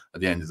ends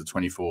at the end of the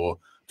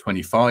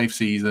 24-25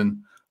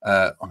 season.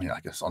 I mean,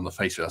 I guess on the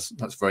face of it,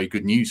 that's very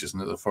good news, isn't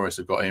it? The Forest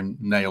have got him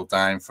nailed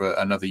down for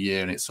another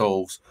year, and it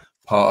solves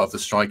part of the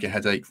striker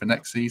headache for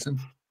next season.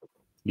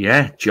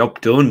 Yeah,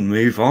 job done.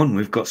 Move on.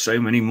 We've got so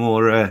many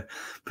more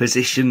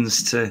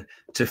positions to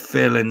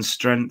fill and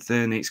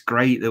strengthen. It's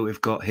great that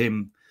we've got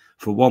him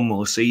for one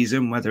more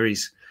season, whether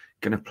he's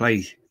going to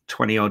play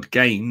 20-odd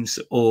games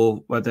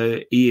or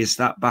whether he is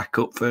that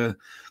backup for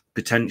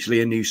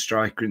potentially a new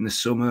striker in the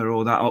summer,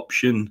 or that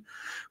option.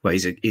 Well,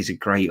 he's a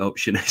great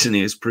option, isn't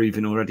he? As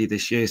proven already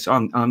this year. So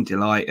I'm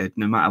delighted.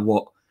 No matter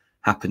what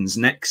happens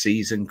next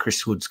season,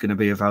 Chris Wood's going to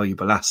be a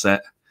valuable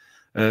asset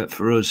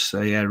for us.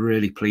 So yeah,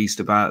 really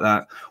pleased about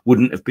that.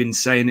 Wouldn't have been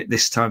saying it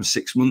this time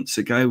 6 months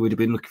ago. We'd have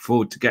been looking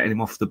forward to getting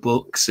him off the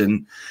books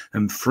and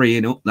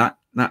freeing up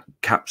that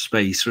cap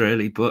space,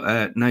 really.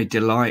 But no,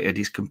 delighted.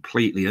 He's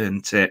completely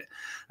earned it.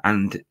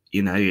 And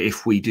you know,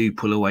 if we do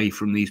pull away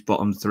from these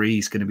bottom three,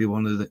 he's going to be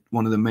one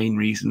of the main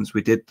reasons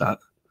we did that.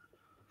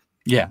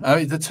 Yeah, I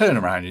mean, the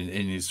turnaround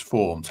in his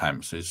form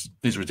temps is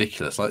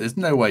ridiculous. Like, there's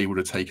no way he would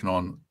have taken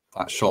on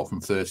that shot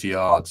from 30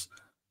 yards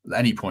at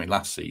any point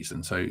last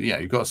season. So yeah,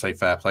 you've got to say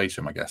fair play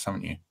to him, I guess,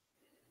 haven't you?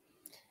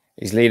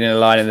 He's leading the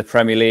line in the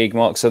Premier League.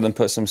 Mark Southern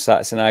put some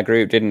stats in our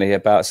group, didn't he,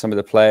 about some of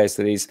the players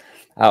that he's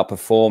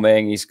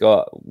outperforming. He's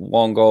got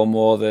one goal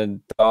more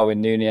than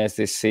Darwin Núñez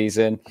this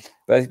season.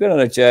 But he's been on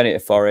a journey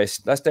at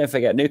Forest. Let's don't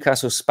forget,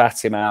 Newcastle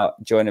spat him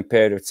out during a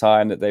period of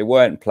time that they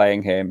weren't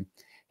playing him.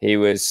 He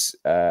was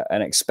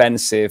an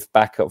expensive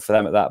backup for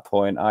them at that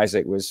point.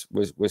 Isaac was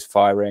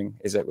firing.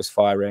 Isaac was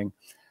firing.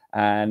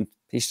 And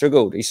he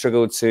struggled. He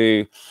struggled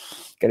to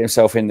get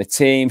himself in the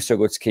team,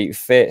 struggled to keep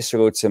fit,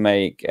 struggled to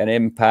make an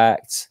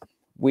impact.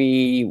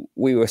 We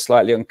were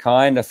slightly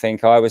unkind. I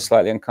think I was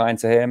slightly unkind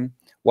to him,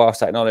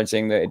 whilst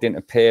acknowledging that it didn't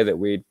appear that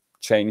we'd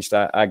changed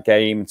our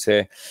game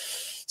to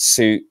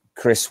suit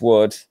Chris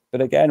Wood.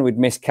 But again, we'd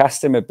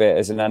miscast him a bit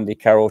as an Andy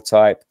Carroll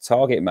type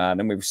target man.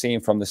 And we've seen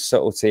from the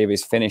subtlety of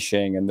his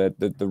finishing and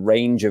the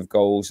range of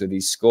goals that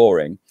he's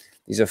scoring,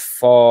 he's a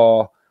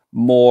far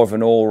more of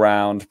an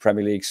all-round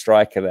Premier League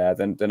striker there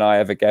than I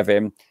ever gave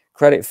him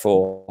credit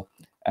for.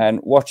 And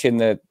watching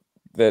the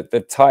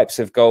types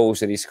of goals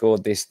that he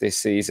scored this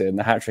season,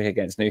 the hat-trick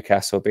against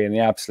Newcastle being the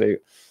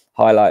absolute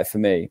highlight for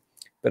me.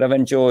 But I've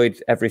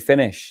enjoyed every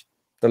finish.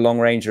 The long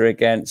ranger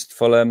against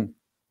Fulham,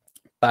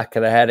 back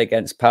of the head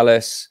against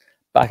Palace,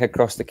 back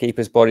across the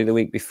keeper's body the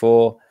week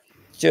before.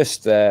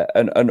 Just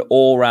an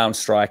all-round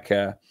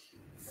striker,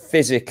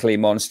 physically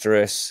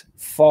monstrous,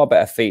 far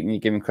better feet than you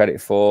give him credit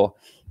for,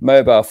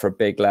 mobile for a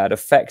big lad,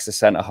 affects the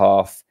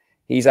centre-half.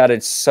 He's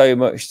added so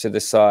much to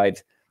the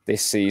side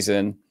this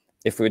season.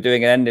 If we were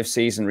doing an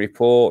end-of-season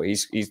report,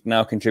 he's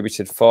now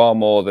contributed far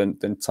more than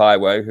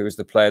Taiwo, who was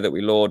the player that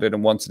we lauded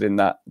and wanted in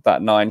that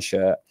 9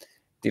 shirt.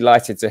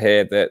 Delighted to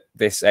hear that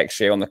this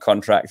extra on the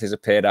contract has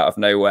appeared out of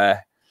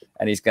nowhere,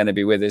 and he's going to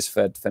be with us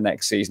for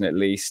next season at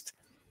least.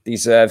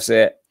 Deserves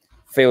it,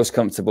 feels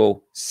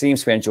comfortable,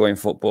 seems to be enjoying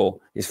his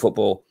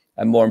football,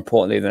 and more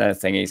importantly than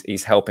anything,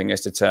 he's helping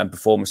us to turn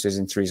performances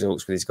into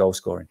results with his goal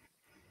scoring.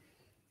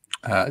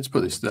 Let's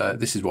put this.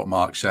 This is what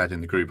Mark shared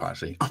in the group.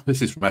 Actually,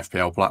 this is from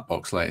FPL Black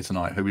Box later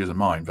tonight. Who doesn't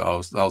mind? But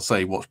I'll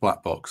say watch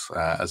Black Box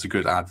as a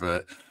good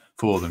advert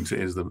for them, because it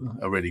is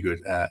a really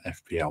good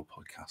FPL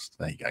podcast.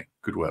 There you go.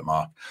 Good work,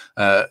 Mark.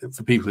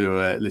 For people who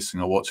are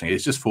listening or watching,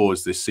 it's just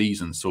forwards this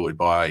season sorted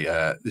by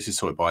this is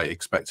sorted by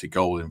expected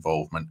goal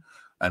involvement,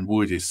 and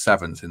Wood is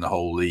 7th in the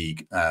whole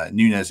league.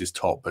 Nunes is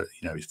top, but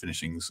his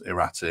finishing's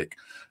erratic.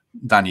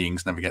 Danny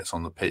Ings never gets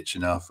on the pitch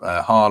enough.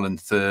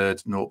 Haaland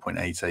 3rd,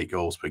 0.88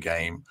 goals per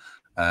game.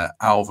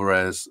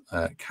 Alvarez,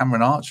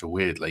 Cameron Archer,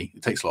 weirdly,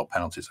 it takes a lot of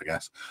penalties, I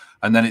guess,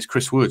 and then it's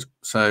Chris Wood.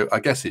 So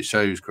I guess it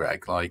shows,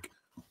 Greg, like,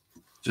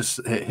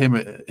 just him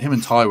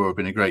and Taiwo have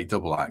been a great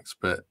double act,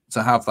 but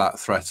to have that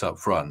threat up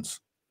front,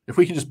 if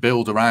we can just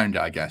build around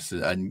it, I guess,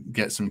 and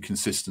get some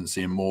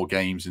consistency and more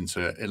games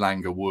into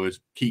Elanga, Wood,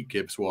 keep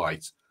Gibbs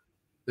White,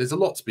 there's a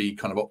lot to be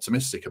kind of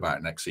optimistic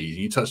about next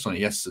season. You touched on it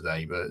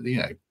yesterday, but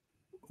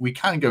we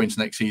can go into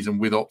next season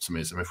with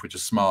optimism if we're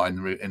just smart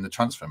in the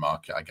transfer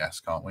market, I guess,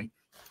 can't we?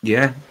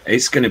 Yeah,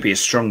 it's going to be a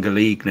stronger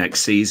league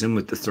next season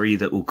with the 3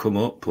 that will come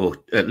up, or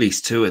at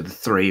least 2 of the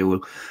 3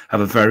 will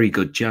have a very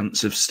good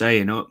chance of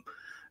staying up.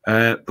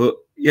 But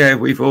yeah,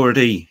 we've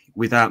already,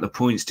 without the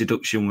points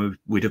deduction,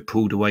 we'd have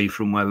pulled away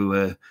from where we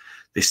were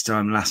this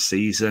time last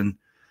season.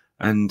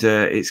 And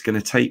it's going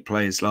to take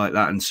players like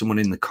that. And someone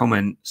in the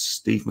comments,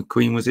 Steve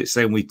McQueen, was it,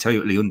 saying we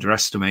totally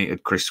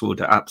underestimated Chris Wood?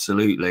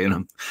 Absolutely.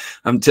 And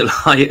I'm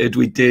delighted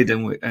we did.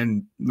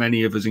 And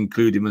many of us,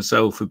 including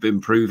myself, have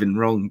been proven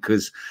wrong,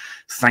 because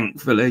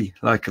thankfully,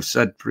 like I've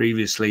said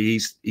previously,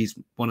 he's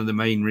one of the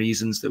main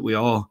reasons that we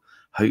are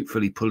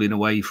hopefully pulling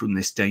away from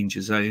this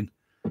danger zone.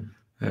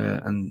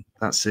 And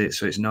that's it.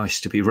 So it's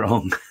nice to be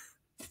wrong.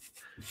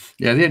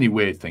 Yeah, the only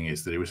weird thing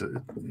is that it was,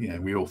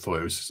 we all thought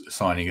it was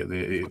signing at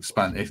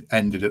it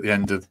ended at the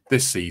end of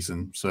this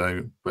season.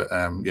 So, but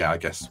yeah, I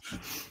guess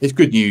it's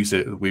good news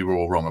that we were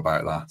all wrong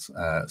about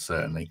that,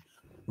 certainly.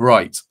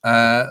 Right.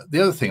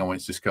 The other thing I want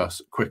to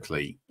discuss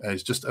quickly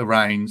is just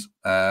around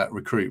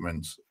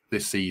recruitment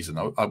this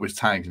season. I was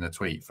tagged in a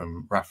tweet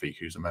from Rafi,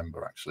 who's a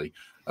member actually,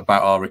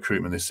 about our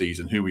recruitment this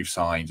season, who we've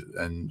signed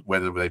and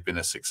whether they've been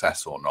a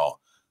success or not.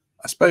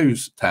 I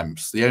suppose,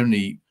 Temps, the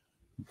only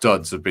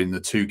duds have been the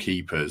 2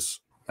 keepers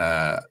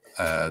at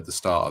the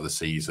start of the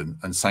season,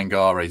 and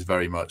Sangare is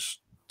very much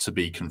to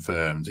be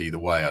confirmed either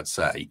way, I'd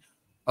say.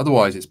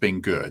 Otherwise, it's been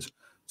good.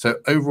 So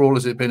overall,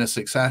 has it been a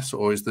success,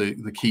 or is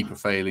the keeper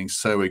failing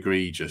so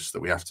egregious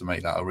that we have to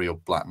make that a real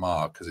black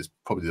mark, because it's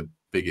probably the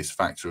biggest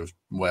factor of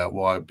where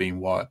we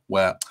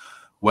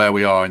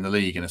are in the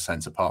league, in a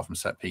sense, apart from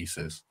set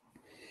pieces?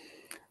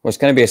 Well, it's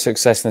going to be a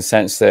success in the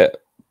sense that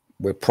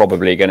we're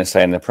probably going to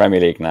stay in the Premier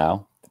League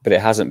now, but it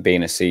hasn't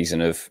been a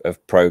season of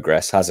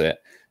progress, has it?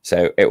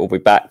 So it will be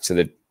back to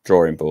the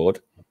drawing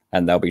board,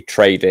 and there'll be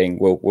trading.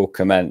 We'll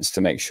commence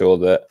to make sure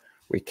that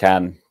we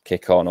can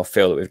kick on, or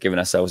feel that we've given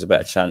ourselves a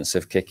better chance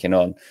of kicking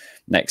on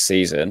next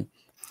season.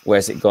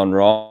 Where's it gone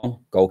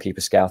wrong?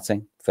 Goalkeeper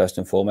scouting, first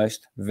and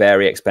foremost.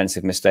 Very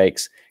expensive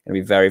mistakes. Going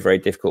to be very, very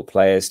difficult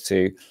players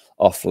to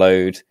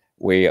offload.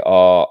 We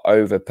are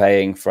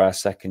overpaying for our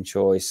second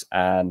choice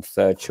and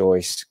third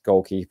choice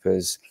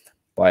goalkeepers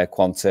by a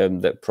quantum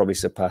that probably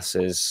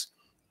surpasses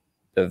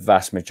the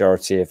vast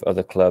majority of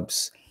other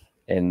clubs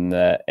in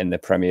the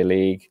Premier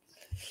League.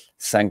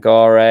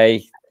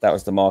 Sangare, that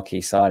was the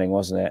marquee signing,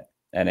 wasn't it?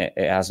 And it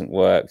hasn't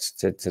worked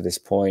to this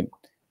point.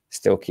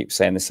 Still keep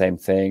saying the same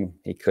thing.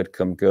 He could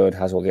come good,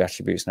 has all the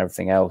attributes and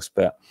everything else,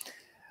 but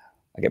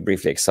I get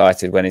briefly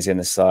excited when he's in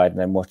the side and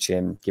then watch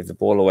him give the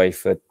ball away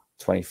for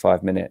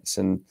 25 minutes.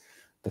 And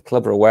the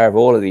club are aware of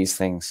all of these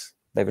things.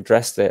 They've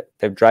addressed it.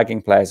 They're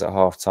dragging players at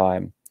half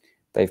time.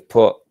 They've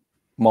put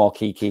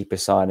marquee keeper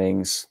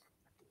signings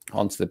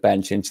onto the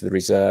bench, into the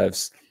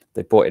reserves.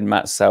 They brought in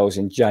Matt Sells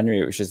in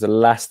January, which is the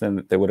last thing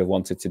that they would have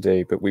wanted to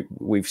do. But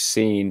we've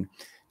seen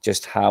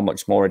just how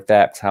much more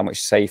adept, how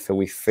much safer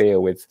we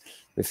feel with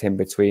him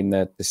between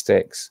the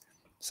sticks.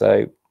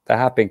 So there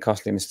have been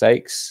costly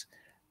mistakes,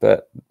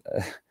 but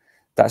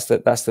that's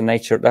the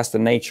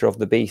nature of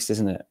the beast,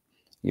 isn't it?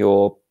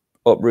 You're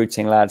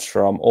uprooting lads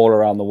from all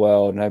around the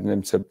world and hoping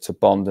them to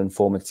bond and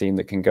form a team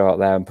that can go out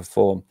there and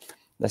perform.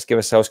 Let's give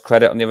ourselves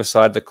credit on the other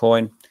side of the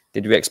coin.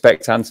 Did we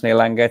expect Anthony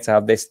Elanga to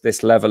have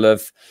this level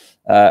of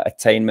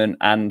attainment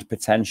and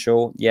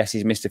potential? Yes,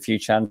 he's missed a few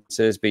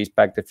chances, but he's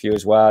bagged a few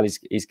as well.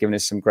 He's given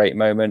us some great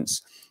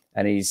moments,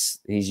 and he's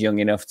young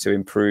enough to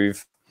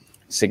improve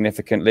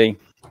significantly.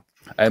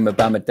 Omar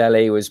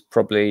Bamadeli was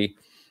probably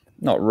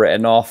not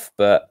written off,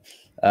 but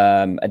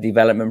a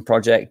development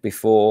project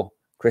before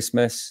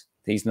Christmas.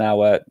 He's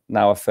now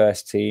a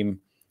first team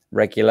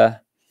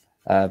regular.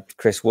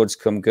 Chris Wood's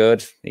come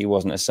good. He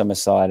wasn't a summer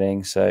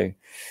signing, so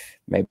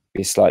maybe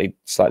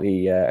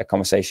slightly a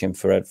conversation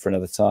for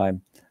another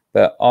time.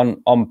 But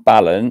on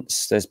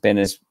balance, there's been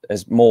as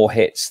more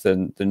hits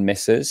than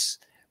misses.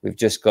 We've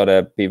just got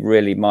to be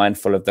really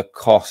mindful of the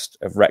cost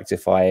of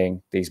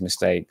rectifying these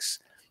mistakes.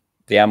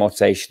 The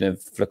amortation of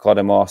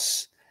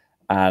Flakodemos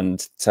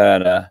and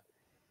Turner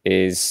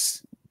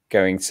is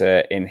going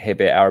to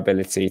inhibit our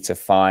ability to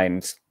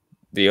find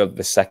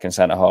the second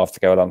centre half to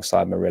go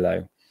alongside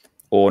Murillo,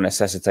 or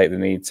necessitate the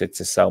need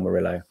to sell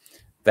Murillo.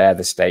 They're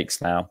the stakes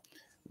now.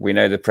 We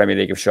know the Premier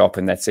League have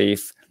sharpened their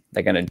teeth.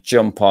 They're going to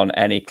jump on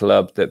any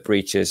club that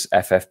breaches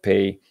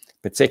FFP,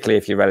 particularly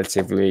if you're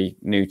relatively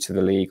new to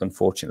the league.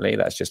 Unfortunately,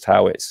 that's just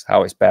how it's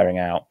bearing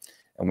out,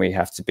 and we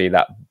have to be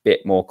that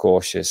bit more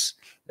cautious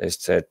as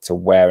to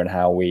where and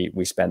how we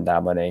spend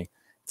our money.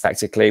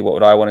 Tactically, what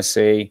would I want to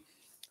see?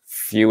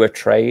 Fewer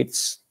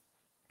trades,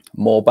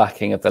 more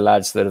backing of the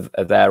lads that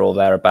are there or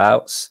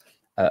thereabouts,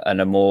 and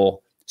a more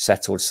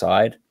settled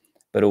side.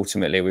 But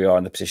ultimately, we are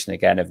in the position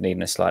again of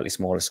needing a slightly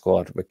smaller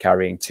squad. We're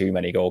carrying too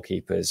many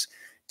goalkeepers,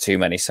 too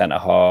many centre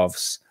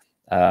halves,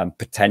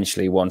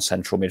 potentially one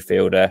central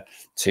midfielder,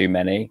 too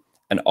many,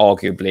 and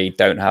arguably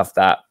don't have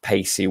that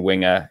pacey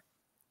winger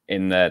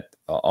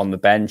on the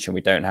bench, and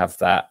we don't have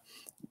that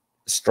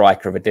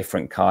striker of a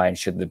different kind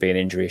should there be an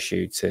injury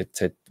issue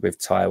with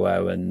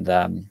Taiwo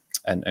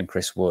and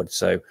Chris Wood.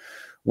 So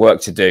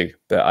work to do,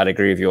 but I'd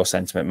agree with your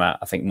sentiment, Matt.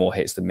 I think more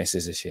hits than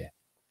misses this year.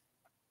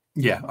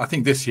 Yeah, I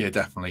think this year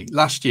definitely.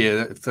 Last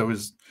year it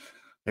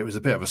was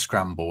a bit of a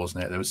scramble,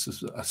 wasn't it? There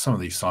was some of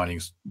these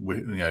signings,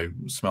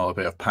 smell a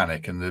bit of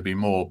panic, and there'd be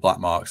more black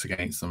marks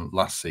against them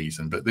last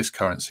season. But this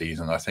current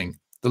season, I think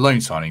the loan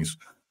signings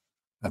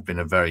have been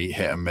a very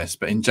hit and miss.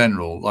 But in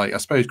general, like I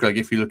suppose, Greg,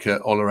 if you look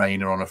at Ola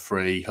Aina on a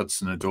free,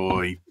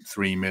 Hudson-Odoi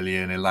 3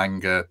 million,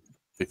 Ilanga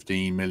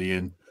 15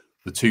 million,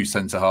 the two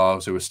centre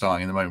halves who are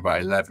starting in the moment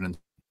about 11 and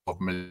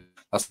 12 million,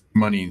 that's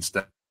money in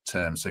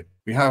terms. So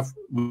we have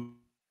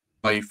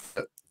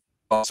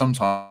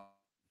sometimes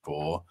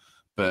for,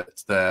 but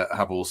there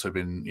have also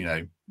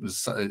been,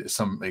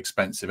 some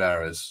expensive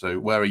errors. So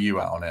where are you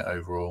at on it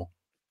overall?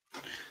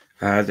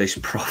 There's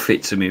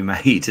profit to be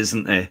made,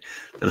 isn't there?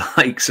 The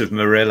likes of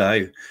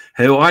Murillo,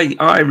 who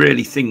I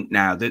really think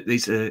now that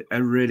there's a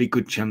really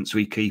good chance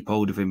we keep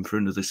hold of him for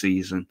another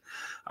season.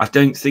 I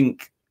don't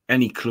think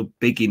any club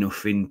big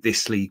enough in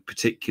this league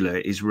particular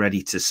is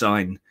ready to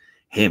sign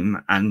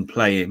him and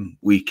play him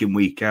week in,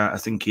 week out. I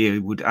think he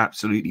would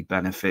absolutely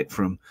benefit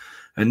from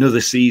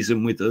another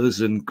season with us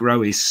and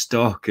grow his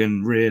stock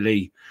and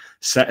really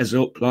set us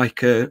up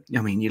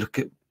you look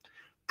at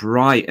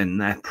Brighton,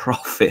 their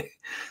profit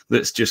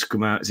that's just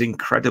come out is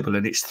incredible,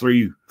 and it's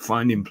through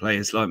finding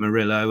players like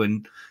Murillo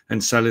and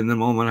selling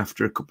them on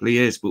after a couple of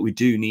years. But we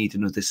do need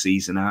another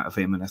season out of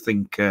him, and I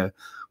think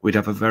we'd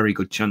have a very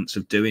good chance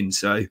of doing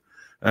so.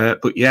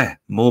 But yeah,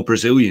 more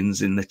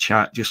Brazilians in the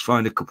chat. Just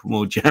find a couple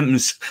more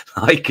gems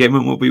like him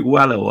and we'll be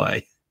well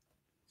away.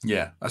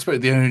 Yeah, I suppose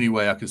the only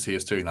way I can see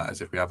us doing that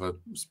is if we have a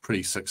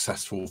pretty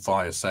successful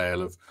fire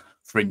sale of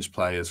fringe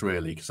players,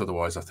 really, because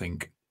otherwise I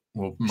think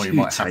we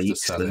might have to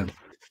sell him.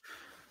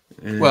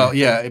 Well,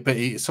 yeah, but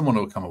someone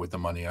will come up with the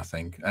money, I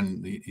think.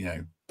 And,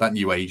 that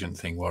new agent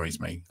thing worries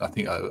me. I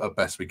think at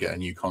best we get a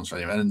new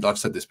contract. And I've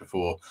said this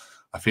before,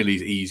 I feel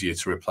he's easier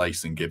to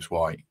replace than Gibbs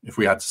White. If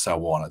we had to sell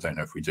one, I don't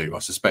know if we do. I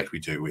suspect we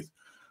do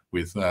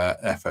with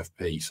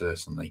FFP,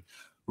 certainly.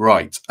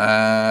 Right.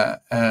 I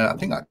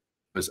think that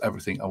was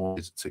everything I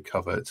wanted to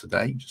cover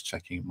today. Just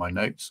checking my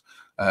notes.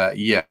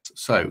 Yes.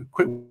 So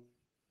quick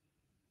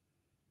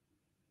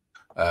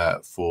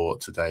for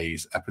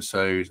today's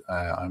episode.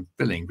 I'm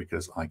billing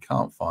because I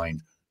can't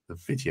find the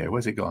video.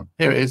 Where's it gone?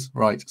 Here it is.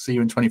 Right. See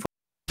you in 24.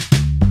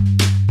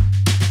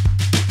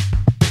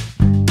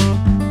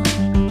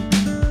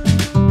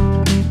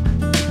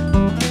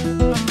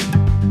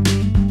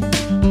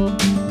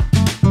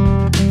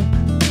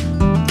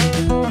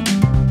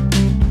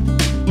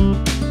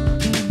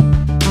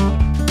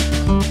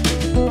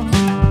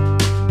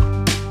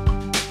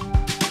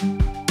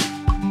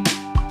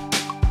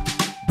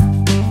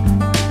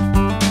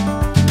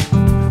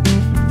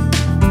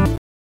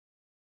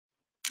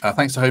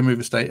 Thanks to Home Move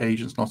Estate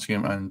Agents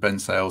Nottingham and Ben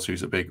Sales,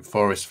 who's a big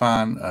Forest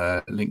fan.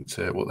 Link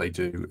to what they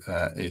do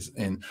is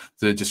in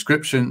the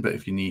description. But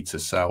if you need to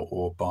sell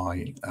or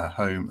buy a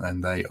home,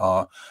 then they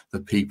are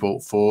the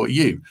people for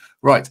you.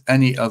 Right.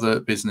 Any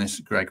other business,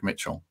 Greg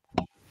Mitchell?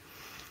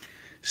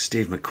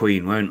 Steve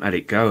McQueen won't let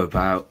it go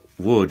about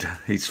Wood,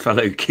 his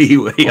fellow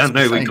Kiwi. I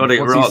know we got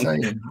it wrong.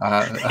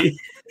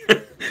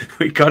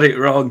 We got it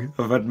wrong.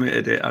 I've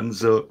admitted it.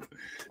 Hands up.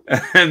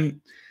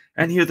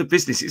 Any other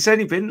business? It's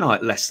only been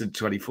like less than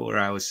 24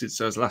 hours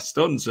since I was last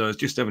on, so I was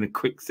just having a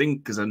quick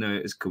think because I know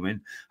it has come in.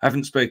 I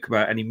haven't spoke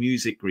about any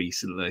music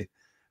recently.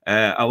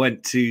 I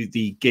went to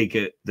the gig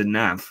at the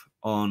Nav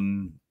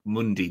on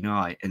Monday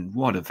night, and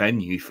what a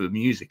venue for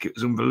music. It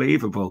was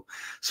unbelievable.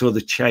 Saw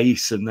the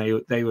Chase, and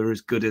they were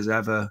as good as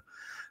ever.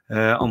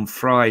 On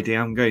Friday,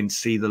 I'm going to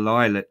see the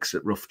Lilacs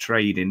at Rough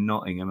Trade in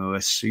Nottingham, who are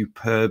a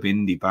superb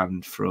indie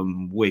band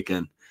from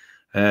Wigan.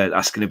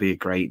 That's going to be a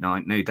great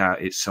night. No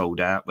doubt it's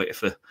sold out, but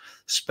if a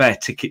spare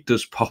ticket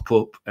does pop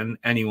up and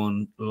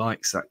anyone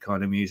likes that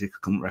kind of music, I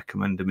couldn't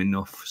recommend them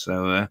enough.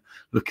 So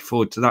looking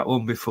forward to that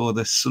one before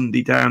the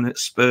Sunday down at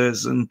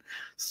Spurs and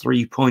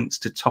 3 points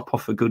to top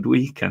off a good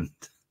weekend.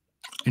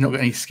 You're not got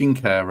any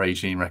skincare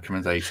regime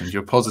recommendations?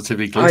 You're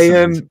positively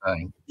glistening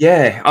today.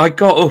 Yeah, I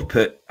got up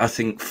at, I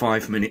think,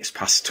 5 minutes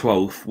past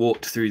 12,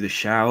 walked through the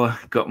shower,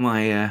 got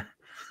my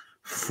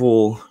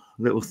 4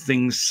 little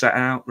things set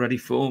out ready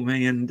for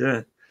me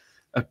and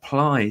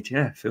applied.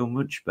 Yeah, feel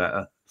much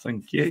better.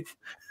 Thank you.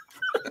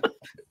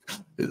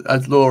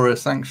 Has Laura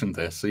sanctioned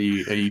this? Are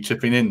you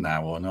chipping in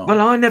now or not?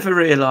 Well, I never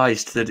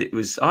realised that it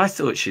was. I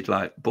thought she'd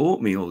like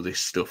bought me all this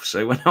stuff.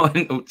 So when I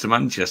went up to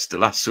Manchester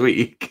last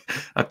week,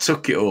 I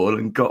took it all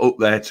and got up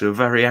there to a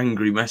very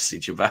angry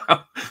message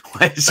about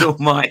where's all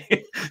my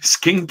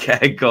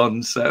skincare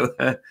gone. So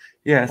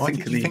yeah, Why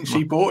did you think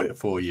she bought it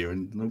for you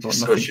and got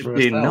nothing she'd for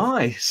be herself?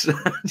 Nice.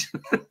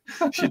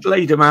 She'd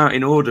laid them out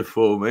in order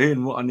for me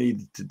and what I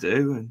needed to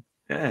do, and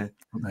yeah.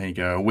 There you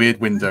go. A weird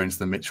window into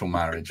the Mitchell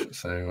marriage.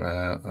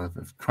 So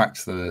I've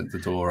cracked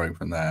the door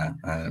open there.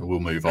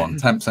 We'll move on.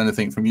 Temps,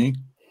 anything from you?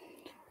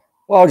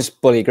 Well, I'll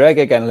just bully Greg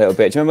again a little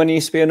bit. Do you remember when he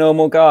used to be a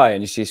normal guy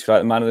and just used to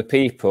like the man of the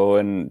people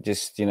and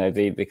just, you know,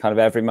 the kind of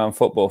everyman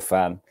football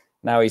fan?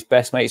 Now he's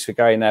best mates with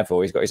Gary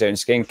Neville. He's got his own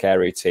skincare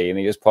routine.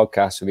 He does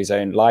podcasts with his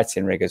own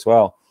lighting rig as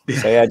well.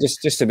 So yeah,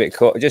 just a bit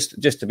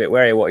just a bit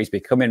wary of what he's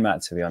becoming,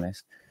 Matt, to be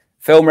honest.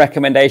 Film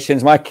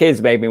recommendations. My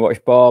kids made me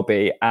watch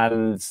Barbie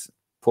and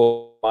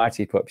Poor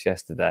Mighty Pups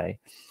yesterday.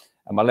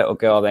 And my little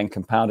girl then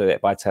compounded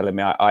it by telling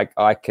me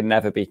I can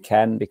never be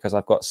Ken because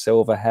I've got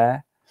silver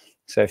hair.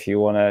 So if you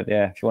want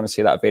to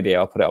see that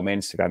video, I'll put it on my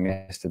Instagram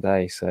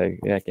yesterday. So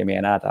yeah, give me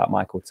an ad at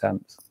Michael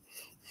Temps.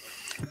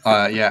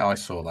 Yeah, I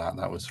saw that.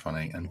 That was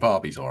funny. And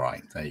Barbie's all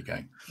right. There you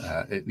go.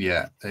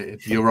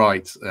 You're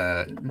right,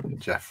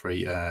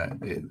 Jeffrey.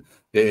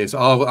 It is.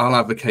 I'll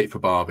advocate for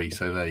Barbie.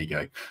 So there you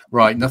go.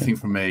 Right. Nothing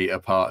from me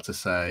apart to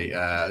say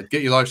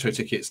get your live show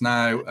tickets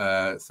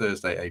now.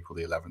 Thursday, April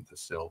the 11th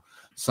is still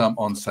some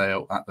on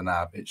sale at the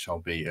NAB. It shall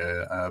be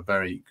a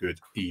very good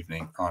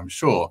evening, I'm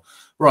sure.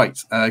 Right.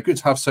 Good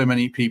to have so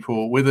many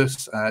people with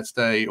us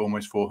today.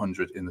 Almost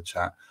 400 in the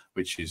chat,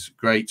 which is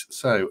great.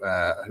 So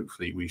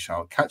hopefully we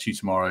shall catch you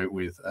tomorrow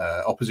with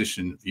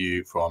opposition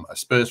view from a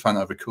Spurs fan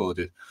I've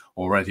recorded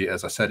already.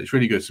 As I said, it's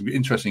really good. Some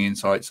interesting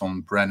insights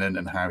on Brennan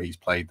and how he's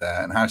played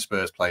there and how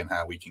Spurs play and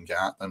how we can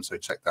get at them. So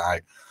check that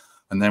out.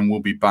 And then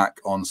we'll be back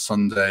on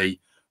Sunday.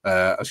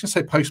 I was going to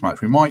say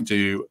post-match. We might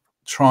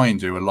try and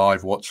do a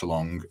live watch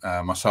along,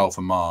 myself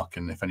and Mark,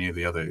 and if any of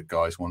the other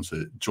guys want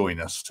to join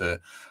us,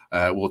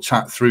 we'll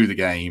chat through the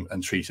game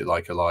and treat it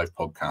like a live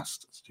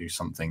podcast, to do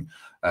something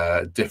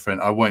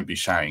different. I won't be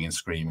shouting and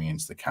screaming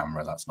into the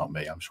camera. That's not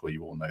me. I'm sure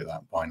you all know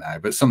that by now,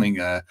 but something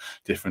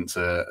different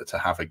to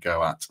have a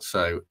go at.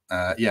 So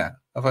yeah,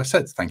 have I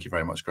said thank you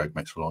very much, Greg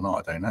Mitchell, or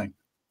not? I don't know.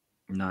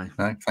 No.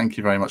 Thank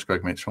you very much,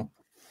 Greg Mitchell.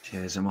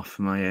 Cheers. I'm off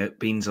for my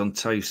beans on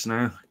toast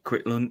now.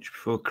 Quick lunch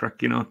before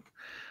cracking on.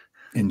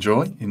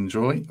 Enjoy.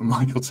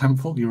 Michael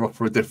Temple, you're off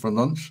for a different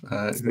lunch.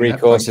 3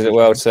 courses at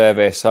World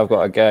Service. I've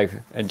got to go.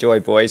 Enjoy,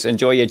 boys.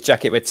 Enjoy your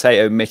jacket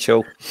potato,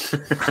 Mitchell.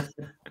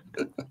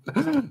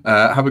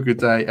 Have a good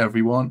day,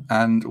 everyone,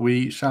 and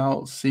we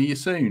shall see you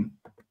soon.